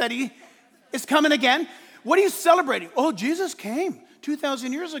believe that he is coming again? What are you celebrating? Oh, Jesus came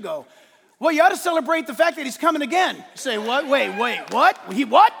 2,000 years ago. Well, you ought to celebrate the fact that he's coming again. You say, what? Wait, what? He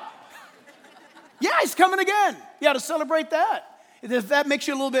what? Yeah, he's coming again. You ought to celebrate that. If that makes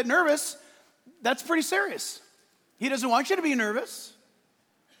you a little bit nervous, that's pretty serious. He doesn't want you to be nervous.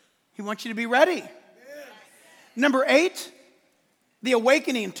 He wants you to be ready. Number 8, the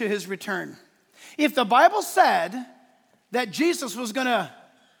awakening to his return. If the Bible said that Jesus was going to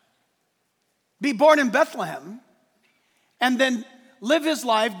be born in Bethlehem and then live his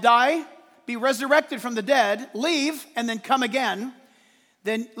life, die, be resurrected from the dead, leave, and then come again,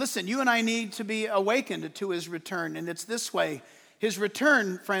 then listen, you and I need to be awakened to his return. And it's this way. His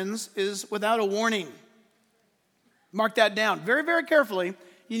return, friends, is without a warning. Mark that down. Very, very carefully,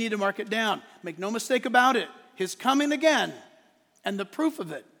 you need to mark it down. Make no mistake about it. His coming again, and the proof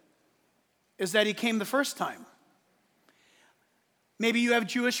of it, is that he came the first time. Maybe you have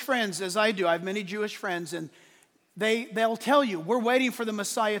Jewish friends, as I do. I have many Jewish friends, and they'll tell you, we're waiting for the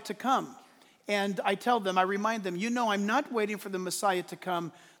Messiah to come. And I tell them, I remind them, I'm not waiting for the Messiah to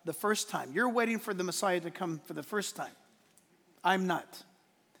come the first time. You're waiting for the Messiah to come for the first time. I'm not.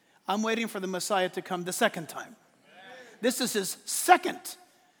 I'm waiting for the Messiah to come the second time. This is his second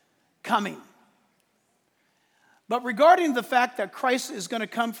coming. But regarding the fact that Christ is going to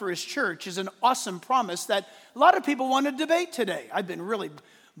come for his church is an awesome promise that a lot of people want to debate today. I've been really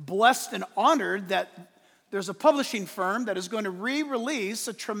blessed and honored that there's a publishing firm that is going to re-release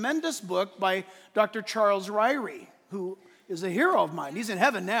a tremendous book by Dr. Charles Ryrie, who is a hero of mine. He's in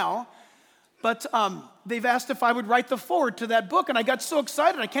heaven now. But they've asked if I would write the foreword to that book, and I got so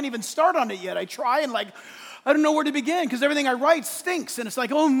excited I can't even start on it yet. I try and I don't know where to begin because everything I write stinks. And it's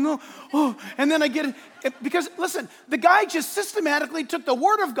like, oh no, oh. And then I get it. Because listen, the guy just systematically took the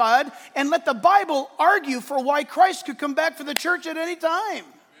Word of God and let the Bible argue for why Christ could come back for the church at any time.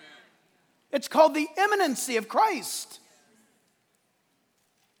 It's called the imminency of Christ.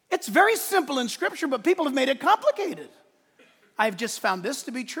 It's very simple in Scripture, but people have made it complicated. I've just found this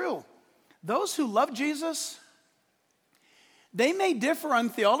to be true. Those who love Jesus, they may differ on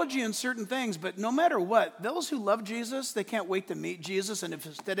theology and certain things, but no matter what, those who love Jesus, they can't wait to meet Jesus. And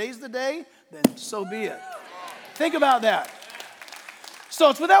if today's the day, then so be it. Think about that. So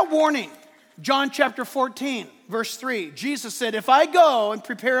it's without warning. John chapter 14, verse 3. Jesus said, if I go and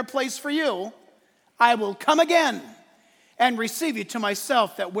prepare a place for you, I will come again and receive you to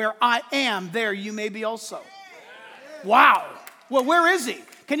myself, that where I am, there you may be also. Wow. Well, where is he?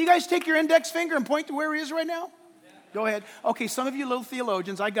 Can you guys take your index finger and point to where he is right now? Go ahead. Okay, some of you little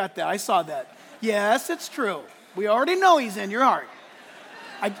theologians, I got that. I saw that. Yes, it's true. We already know he's in your heart.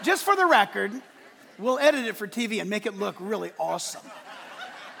 Just for the record, we'll edit it for TV and make it look really awesome.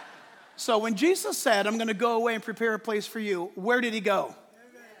 So when Jesus said, I'm going to go away and prepare a place for you, where did he go?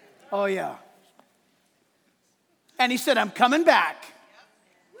 Oh, yeah. And he said, I'm coming back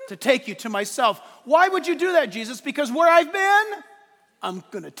to take you to myself. Why would you do that, Jesus? Because where I've been, I'm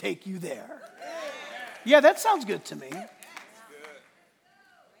going to take you there. Yeah, that sounds good to me.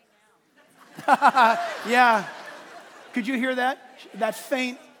 Yeah. Could you hear that? That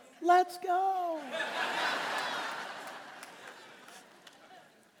faint, let's go.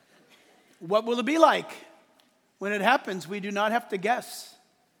 What will it be like? When it happens, we do not have to guess.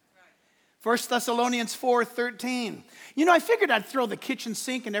 1 Thessalonians 4:13. You know, I figured I'd throw the kitchen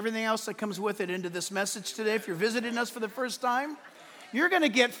sink and everything else that comes with it into this message today. If you're visiting us for the first time, you're going to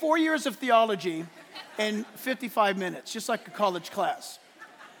get 4 years of theology in 55 minutes, just like a college class.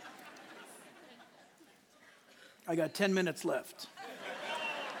 I got 10 minutes left.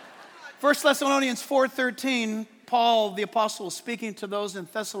 1 Thessalonians 4:13, Paul, the apostle, is speaking to those in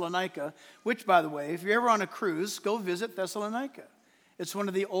Thessalonica, which, by the way, if you're ever on a cruise, go visit Thessalonica. It's one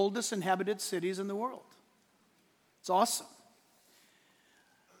of the oldest inhabited cities in the world. It's awesome.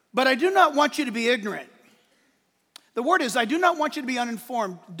 But I do not want you to be ignorant. The word is, I do not want you to be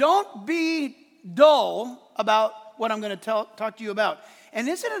uninformed. Don't be dull about what I'm going to talk to you about. And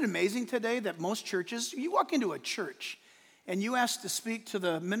isn't it amazing today that most churches, you walk into a church and you ask to speak to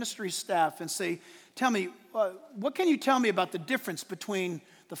the ministry staff and say, tell me, what can you tell me about the difference between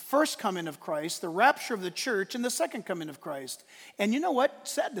the first coming of Christ, the rapture of the church, and the second coming of Christ? And you know what?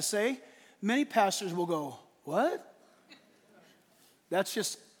 Sad to say, many pastors will go, what? That's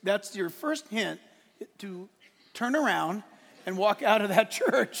your first hint to turn around and walk out of that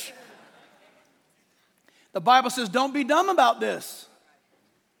church. The Bible says, don't be dumb about this.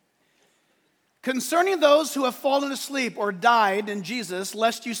 Concerning those who have fallen asleep or died in Jesus,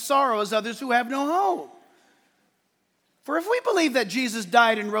 lest you sorrow as others who have no hope. For if we believe that Jesus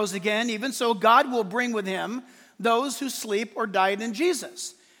died and rose again, even so God will bring with him those who sleep or died in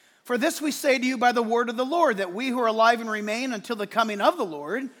Jesus. For this we say to you by the word of the Lord, that we who are alive and remain until the coming of the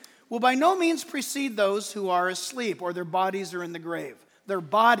Lord will by no means precede those who are asleep or their bodies are in the grave. Their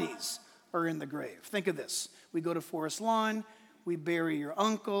bodies are in the grave. Think of this. We go to Forest Lawn. We bury your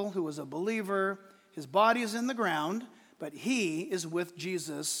uncle who was a believer. His body is in the ground, but he is with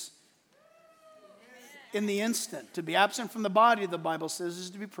Jesus in the instant. To be absent from the body, the Bible says, is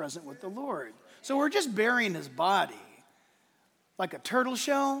to be present with the Lord. So we're just burying his body. Like a turtle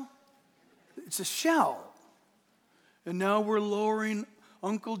shell, it's a shell. And now we're lowering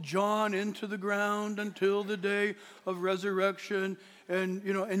Uncle John into the ground until the day of resurrection. And,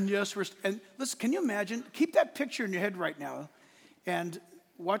 you know, and yes, and listen, can you imagine? Keep that picture in your head right now and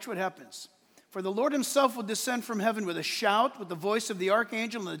watch what happens. For the Lord himself will descend from heaven with a shout, with the voice of the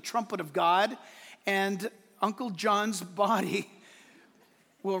archangel and the trumpet of God, and Uncle John's body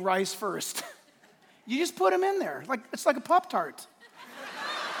will rise first. You just put him in there. It's like a Pop-Tart.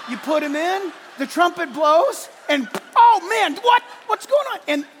 You put him in, the trumpet blows, and oh man, what's going on?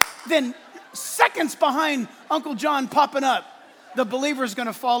 And then seconds behind Uncle John popping up, the believer is going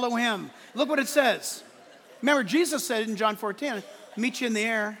to follow him. Look what it says. Remember, Jesus said in John 14, meet you in the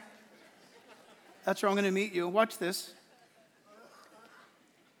air. That's where I'm going to meet you. Watch this.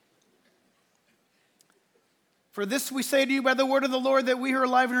 For this we say to you by the word of the Lord, that we who are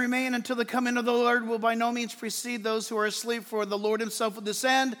alive and remain until the coming of the Lord will by no means precede those who are asleep. For the Lord himself will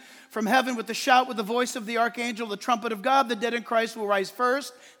descend from heaven with a shout, with the voice of the archangel, the trumpet of God. The dead in Christ will rise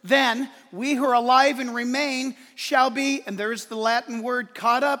first. Then we who are alive and remain shall be, and there's the Latin word,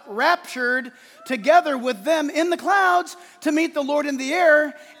 caught up, raptured, together with them in the clouds to meet the Lord in the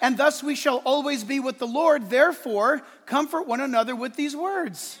air. And thus we shall always be with the Lord. Therefore, comfort one another with these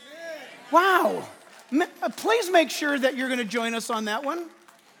words. Wow. Please make sure that you're going to join us on that one.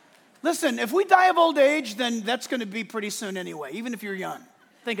 Listen, if we die of old age, then that's going to be pretty soon anyway, even if you're young.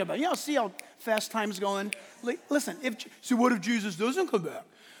 Think about it. See how fast time's going? Listen, so what if Jesus doesn't come back?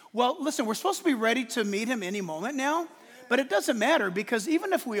 Well, listen, we're supposed to be ready to meet him any moment now, but it doesn't matter because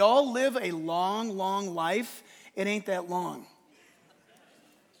even if we all live a long, long life, it ain't that long.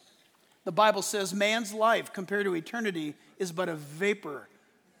 The Bible says man's life compared to eternity is but a vapor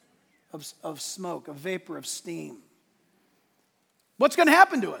of smoke, a vapor of steam. What's going to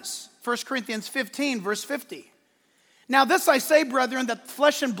happen to us? 1 Corinthians 15, verse 50. Now this I say, brethren, that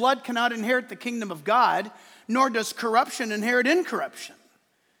flesh and blood cannot inherit the kingdom of God, nor does corruption inherit incorruption.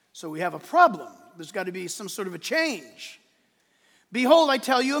 So we have a problem. There's got to be some sort of a change. Behold, I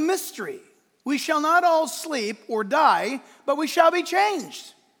tell you a mystery. We shall not all sleep or die, but we shall be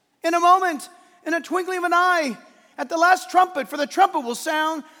changed. In a moment, in a twinkling of an eye, at the last trumpet, for the trumpet will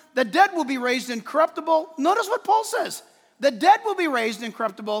sound. The dead will be raised incorruptible. Notice what Paul says. The dead will be raised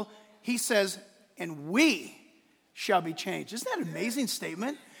incorruptible. He says, and we shall be changed. Isn't that an amazing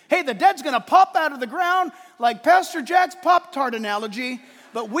statement? Hey, the dead's going to pop out of the ground like Pastor Jack's Pop-Tart analogy,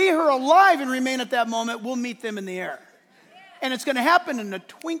 but we who are alive and remain at that moment will meet them in the air. And it's going to happen in a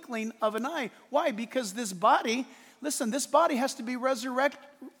twinkling of an eye. Why? Because this body, listen, this body has to be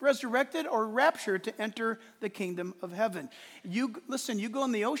resurrected or raptured to enter the kingdom of heaven. You go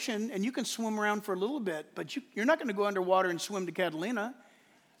in the ocean and you can swim around for a little bit, but you're not going to go underwater and swim to Catalina.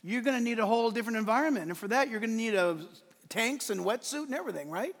 You're going to need a whole different environment. And for that, you're going to need tanks and wetsuit and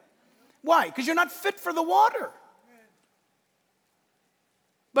everything, right? Why? Because you're not fit for the water.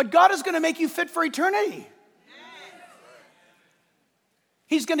 But God is going to make you fit for eternity.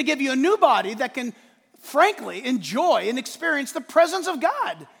 He's going to give you a new body that can, frankly, enjoy and experience the presence of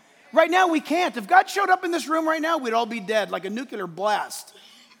God. Right now, we can't. If God showed up in this room right now, we'd all be dead like a nuclear blast.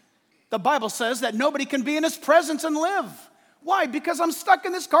 The Bible says that nobody can be in his presence and live. Why? Because I'm stuck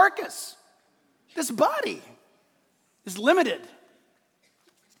in this carcass. This body is limited.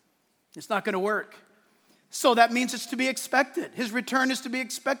 It's not going to work. So that means it's to be expected. His return is to be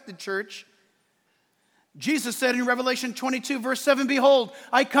expected, church. Jesus said in Revelation 22, verse 7, behold,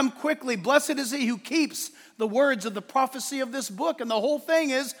 I come quickly. Blessed is he who keeps the words of the prophecy of this book. And the whole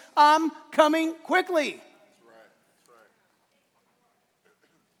thing is, I'm coming quickly. That's right.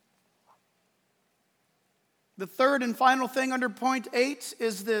 The third and final thing under point 8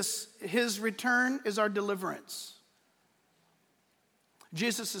 is this: his return is our deliverance.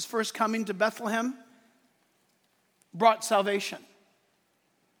 Jesus' first coming to Bethlehem brought salvation.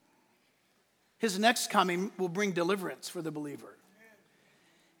 His next coming will bring deliverance for the believer.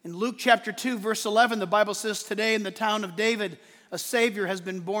 In Luke chapter 2, verse 11, the Bible says, today in the town of David, a Savior has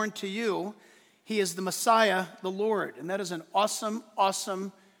been born to you. He is the Messiah, the Lord. And that is an awesome,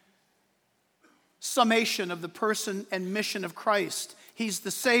 awesome summation of the person and mission of Christ. He's the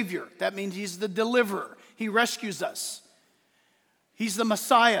Savior. That means he's the deliverer. He rescues us. He's the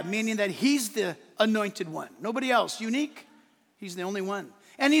Messiah, meaning that he's the anointed one. Nobody else. Unique. He's the only one.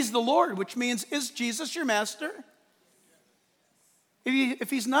 And he's the Lord, which means, is Jesus your master? If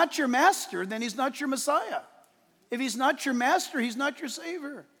he's not your master, then he's not your Messiah. If he's not your master, he's not your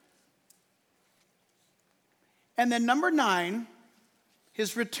Savior. And then number 9,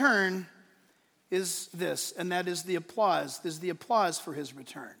 his return is this, and that is the applause. There's the applause for his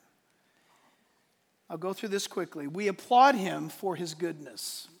return. I'll go through this quickly. We applaud him for his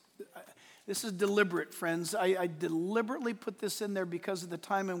goodness. This is deliberate, friends. I deliberately put this in there because of the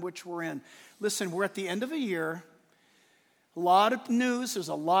time in which we're in. Listen, we're at the end of a year. A lot of news. There's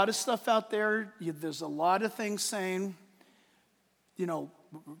a lot of stuff out there. There's a lot of things saying,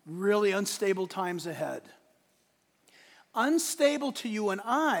 really unstable times ahead. Unstable to you and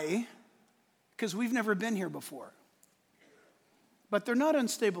I, because we've never been here before. But they're not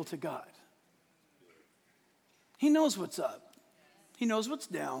unstable to God. He knows what's up. He knows what's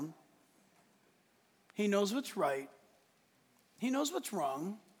down. He knows what's right. He knows what's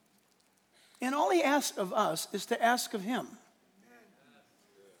wrong. And all he asks of us is to ask of him.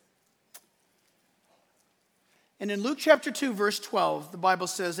 And in Luke chapter 2, verse 12, the Bible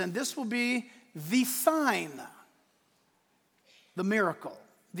says, and this will be the sign, the miracle,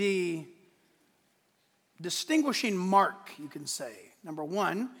 the distinguishing mark, you can say. Number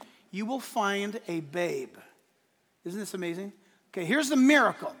one, you will find a babe. Isn't this amazing? Okay, here's the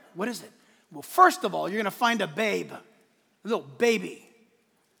miracle. What is it? Well, first of all, you're going to find a babe, a little baby.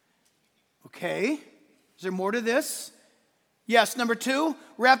 Okay, is there more to this? Yes, number two,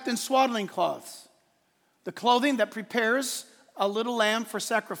 wrapped in swaddling cloths, the clothing that prepares a little lamb for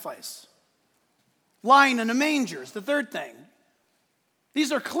sacrifice. Lying in a manger is the third thing.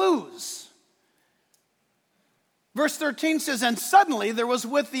 These are clues. Verse 13 says, and suddenly there was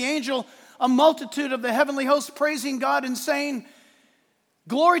with the angel a multitude of the heavenly hosts praising God and saying,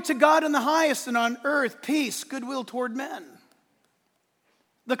 glory to God in the highest, and on earth peace, goodwill toward men.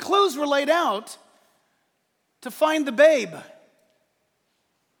 The clues were laid out to find the babe.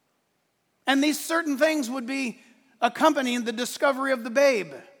 And these certain things would be accompanying the discovery of the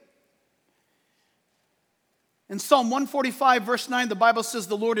babe. In Psalm 145, verse 9, the Bible says,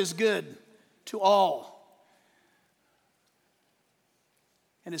 the Lord is good to all,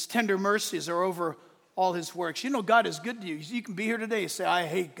 and his tender mercies are over all his works. You know God is good to you. You can be here today and say, I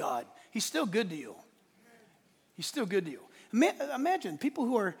hate God. He's still good to you. He's still good to you. Imagine people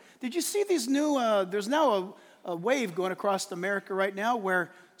who are, did you see these new, there's now a wave going across America right now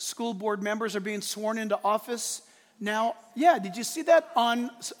where school board members are being sworn into office now. Yeah, did you see that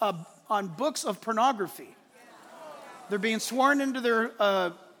on books of pornography? They're being sworn into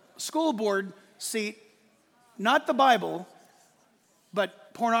their school board seat, not the Bible,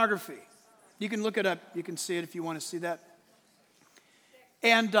 but pornography. You can look it up. You can see it if you want to see that.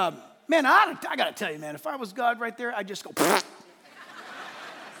 And, man, I got to tell you, man, if I was God right there, I'd just go,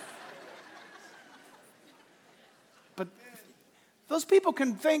 But those people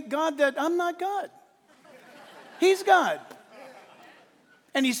can thank God that I'm not God. He's God.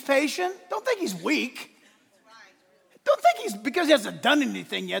 And he's patient. Don't think he's weak. Don't think he's, because he hasn't done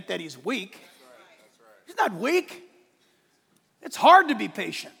anything yet, that he's weak. He's not weak. It's hard to be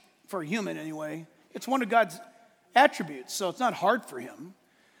patient, for a human anyway. It's one of God's attributes, so it's not hard for him.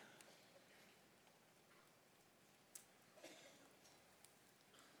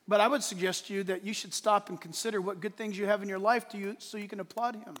 But I would suggest to you that you should stop and consider what good things you have in your life so you can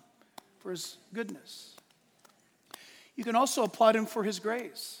applaud him for his goodness. You can also applaud him for his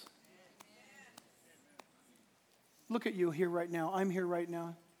grace. Look at you here right now. I'm here right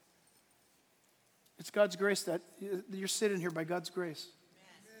now. It's God's grace that you're sitting here by God's grace.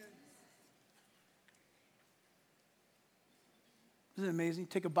 Isn't it amazing?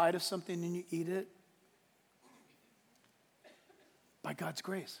 Take a bite of something and you eat it. By God's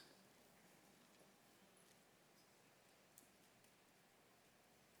grace.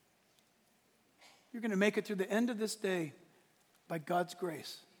 You're going to make it through the end of this day by God's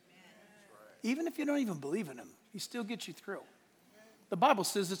grace. Even if you don't even believe in him, he still gets you through. The Bible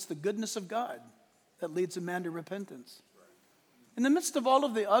says it's the goodness of God that leads a man to repentance. In the midst of all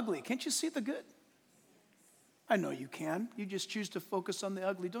of the ugly, can't you see the good? I know you can. You just choose to focus on the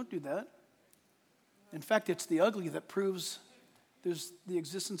ugly. Don't do that. In fact, it's the ugly that proves there's the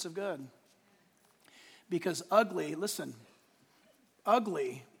existence of God. Because ugly, listen,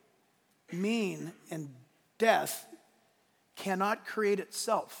 ugly, mean, and death cannot create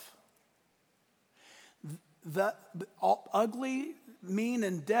itself. The ugly, mean,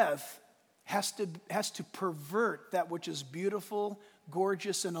 and death has to pervert that which is beautiful,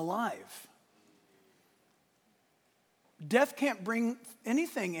 gorgeous, and alive. Death can't bring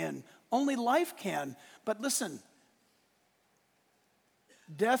anything in. Only life can. But listen,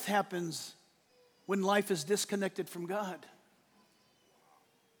 death happens when life is disconnected from God.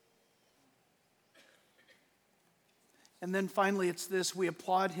 And then finally, it's this: we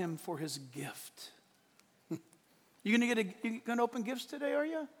applaud him for his gift. You gonna open gifts today, are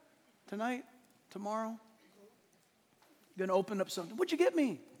you? Tonight? Tomorrow? You're gonna open up something. What'd you get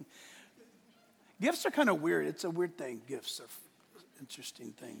me? Gifts are kind of weird. It's a weird thing. Gifts are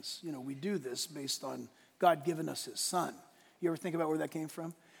interesting things. You know, we do this based on God giving us his son. You ever think about where that came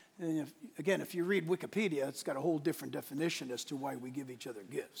from? And if you read Wikipedia, it's got a whole different definition as to why we give each other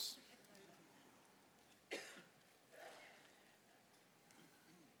gifts.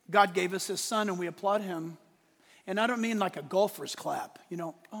 God gave us his son and we applaud him. And I don't mean like a golfer's clap,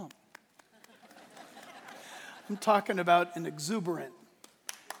 I'm talking about an exuberant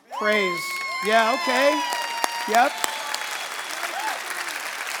praise. Yeah, okay. Yep.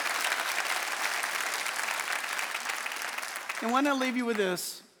 And why not leave you with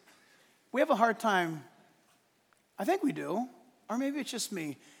this? We have a hard time, I think we do, or maybe it's just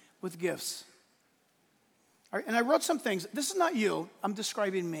me, with gifts. And I wrote some things. This is not you. I'm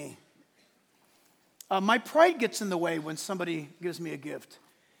describing me. My pride gets in the way when somebody gives me a gift.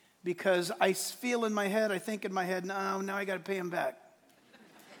 because I feel in my head, I think in my head, no, now I got to pay them back.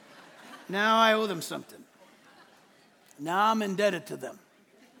 Now I owe them something. Now I'm indebted to them.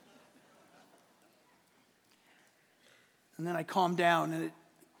 And then I calm down and it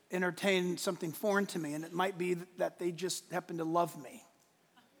entertain something foreign to me, and it might be that they just happen to love me.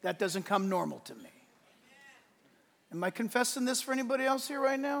 That doesn't come normal to me. Am I confessing this for anybody else here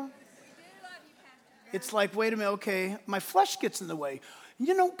right now? It's like, wait a minute, okay, my flesh gets in the way.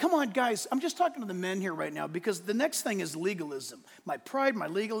 You know, come on, guys, I'm just talking to the men here right now because the next thing is legalism. My pride, my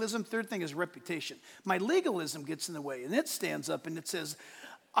legalism. Third thing is reputation. My legalism gets in the way, and it stands up and it says,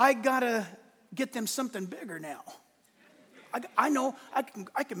 I got to get them something bigger now. I know I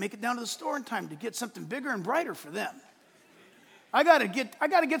can make it down to the store in time to get something bigger and brighter for them. I gotta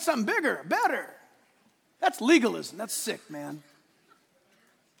get something bigger, better. That's legalism. That's sick, man.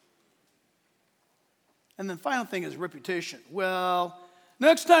 And then final thing is reputation. Well,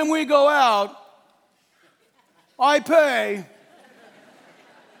 next time we go out, I pay.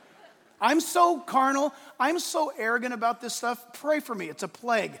 I'm so carnal. I'm so arrogant about this stuff. Pray for me. It's a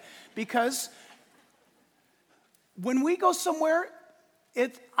plague because when we go somewhere,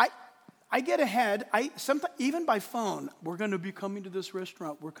 I get ahead. Sometimes even by phone, we're going to be coming to this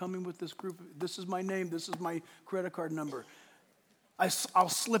restaurant. We're coming with this group. This is my name. This is my credit card number. I'll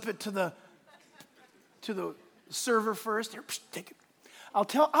slip it to the server first. Here, take it. I'll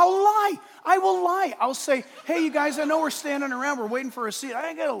lie. I will lie. I'll say, hey, you guys, I know we're standing around. We're waiting for a seat.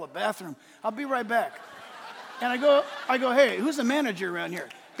 I got to the bathroom. I'll be right back. And I go, hey, who's the manager around here?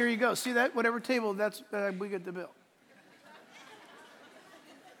 Here you go. See that? Whatever table, that's we get the bill.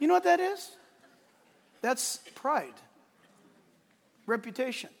 You know what that is? That's pride.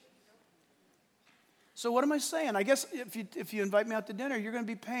 Reputation. So what am I saying? I guess if you invite me out to dinner, you're going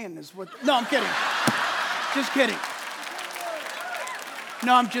to be paying. No, I'm kidding. Just kidding.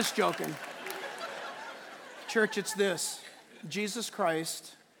 No, I'm just joking. Church, it's this. Jesus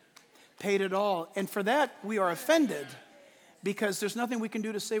Christ paid it all. And for that, we are offended because there's nothing we can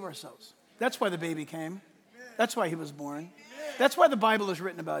do to save ourselves. That's why the baby came. That's why he was born. That's why the Bible is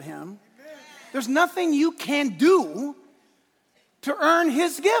written about him. There's nothing you can do to earn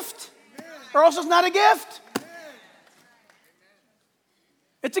his gift, or else it's not a gift.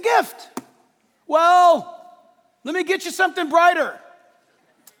 It's a gift. Well, let me get you something brighter.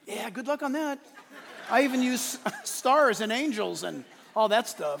 Yeah, good luck on that. I even use stars and angels and all that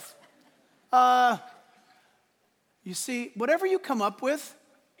stuff. You see, whatever you come up with,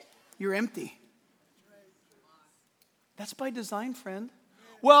 you're empty. That's by design, friend.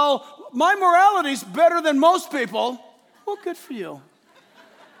 Well, my morality's better than most people. Well, good for you.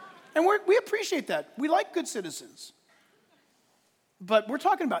 And we appreciate that. We like good citizens. But we're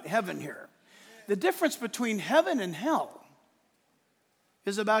talking about heaven here. The difference between heaven and hell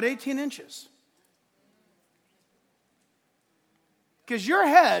is about 18 inches. Because your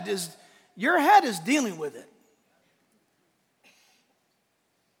head is dealing with it.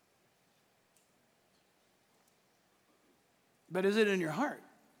 But is it in your heart?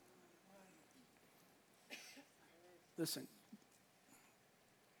 Listen,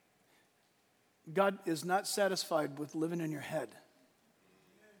 God is not satisfied with living in your head.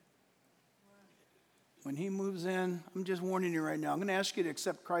 When he moves in, I'm just warning you right now. I'm going to ask you to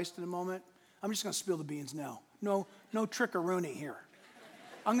accept Christ in a moment. I'm just going to spill the beans now. No trick-a-rooney here.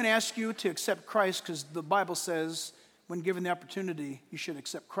 I'm going to ask you to accept Christ because the Bible says when given the opportunity, you should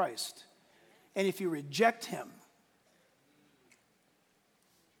accept Christ. And if you reject him,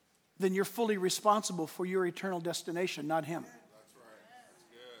 then you're fully responsible for your eternal destination, not him. That's right. That's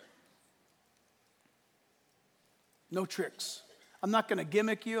good. No tricks. I'm not going to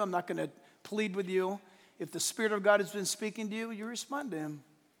gimmick you. I'm not going to plead with you. If the Spirit of God has been speaking to you, you respond to him.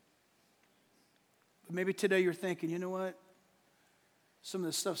 But maybe today you're thinking, you know what? Some of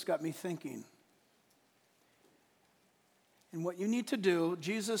this stuff's got me thinking. And what you need to do,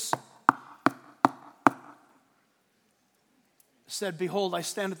 Jesus said, behold, I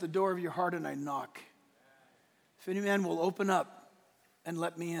stand at the door of your heart and I knock. If any man will open up and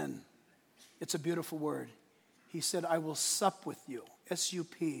let me in, it's a beautiful word. He said, I will sup with you,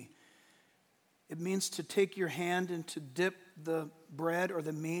 S-U-P. It means to take your hand and to dip the bread or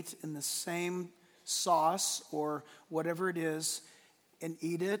the meat in the same sauce or whatever it is and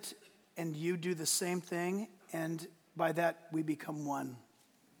eat it, and you do the same thing, and by that we become one.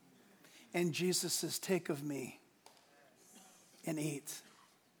 And Jesus says, take of me and eat.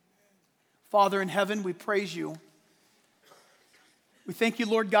 Father in heaven, we praise you. We thank you,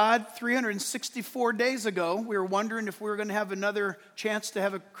 Lord God. 364 days ago, we were wondering if we were going to have another chance to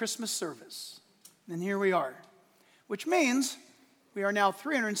have a Christmas service. And here we are. Which means we are now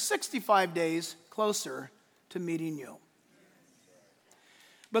 365 days closer to meeting you.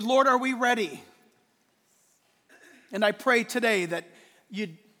 But Lord, are we ready? And I pray today that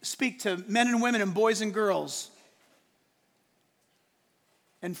you'd speak to men and women and boys and girls.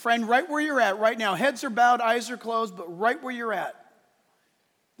 And friend, right where you're at right now, heads are bowed, eyes are closed, but right where you're at.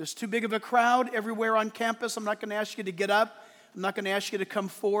 There's too big of a crowd everywhere on campus. I'm not going to ask you to get up. I'm not going to ask you to come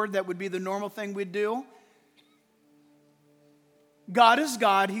forward. That would be the normal thing we'd do. God is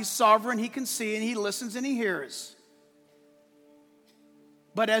God. He's sovereign. He can see and He listens and He hears.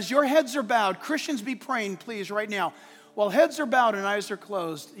 But as your heads are bowed, Christians, be praying, please, right now. While heads are bowed and eyes are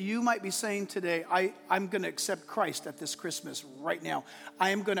closed, you might be saying today, I'm going to accept Christ at this Christmas right now.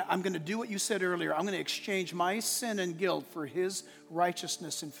 I'm going to do what you said earlier. I'm going to exchange my sin and guilt for His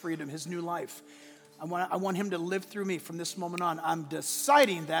righteousness and freedom, His new life. I want Him to live through me from this moment on. I'm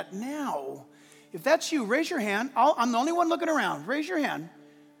deciding that now. If that's you, raise your hand. I'm the only one looking around. Raise your hand,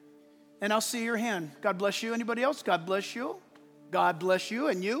 and I'll see your hand. God bless you. Anybody else? God bless you. God bless you,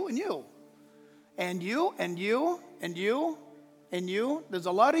 and you, and you. And you, and you, and you, and you. There's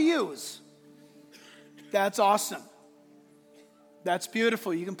a lot of yous. That's awesome. That's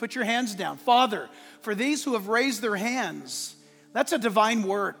beautiful. You can put your hands down. Father, for these who have raised their hands, that's a divine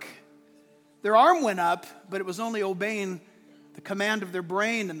work. Their arm went up, but it was only obeying the command of their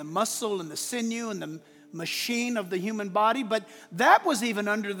brain and the muscle and the sinew and the machine of the human body. But that was even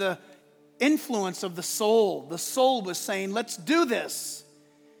under the influence of the soul. The soul was saying, let's do this.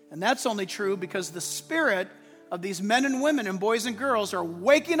 And that's only true because the spirit of these men and women and boys and girls are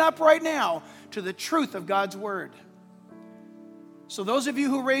waking up right now to the truth of God's word. So those of you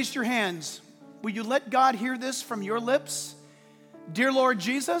who raised your hands, will you let God hear this from your lips? Dear Lord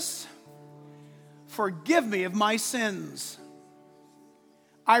Jesus, forgive me of my sins.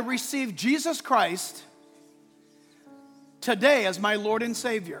 I receive Jesus Christ today as my Lord and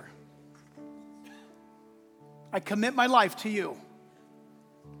Savior. I commit my life to you.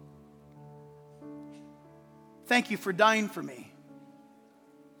 Thank you for dying for me.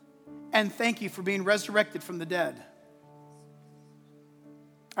 And thank you for being resurrected from the dead.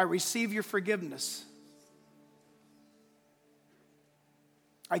 I receive your forgiveness.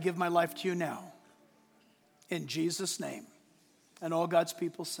 I give my life to you now. In Jesus' name. And all God's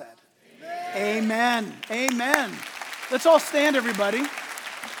people said, Amen. Amen. Let's all stand, everybody.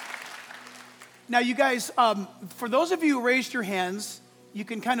 Now, you guys, for those of you who raised your hands, you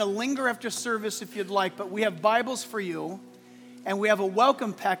can kind of linger after service if you'd like, but we have Bibles for you, and we have a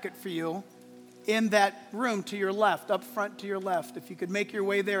welcome packet for you in that room to your left, up front to your left, if you could make your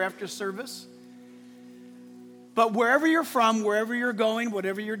way there after service. But wherever you're from, wherever you're going,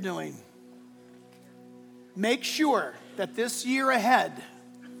 whatever you're doing, make sure that this year ahead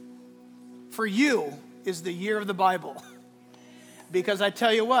for you is the year of the Bible. Because I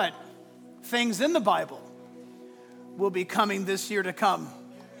tell you what, things in the Bible will be coming this year to come.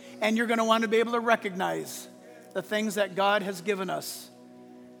 And you're going to want to be able to recognize the things that God has given us.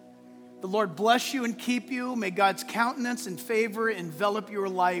 The Lord bless you and keep you. May God's countenance and favor envelop your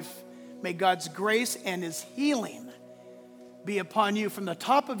life. May God's grace and His healing be upon you from the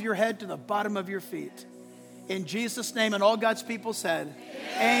top of your head to the bottom of your feet. In Jesus' name, and all God's people said,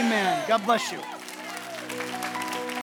 Amen. God bless you.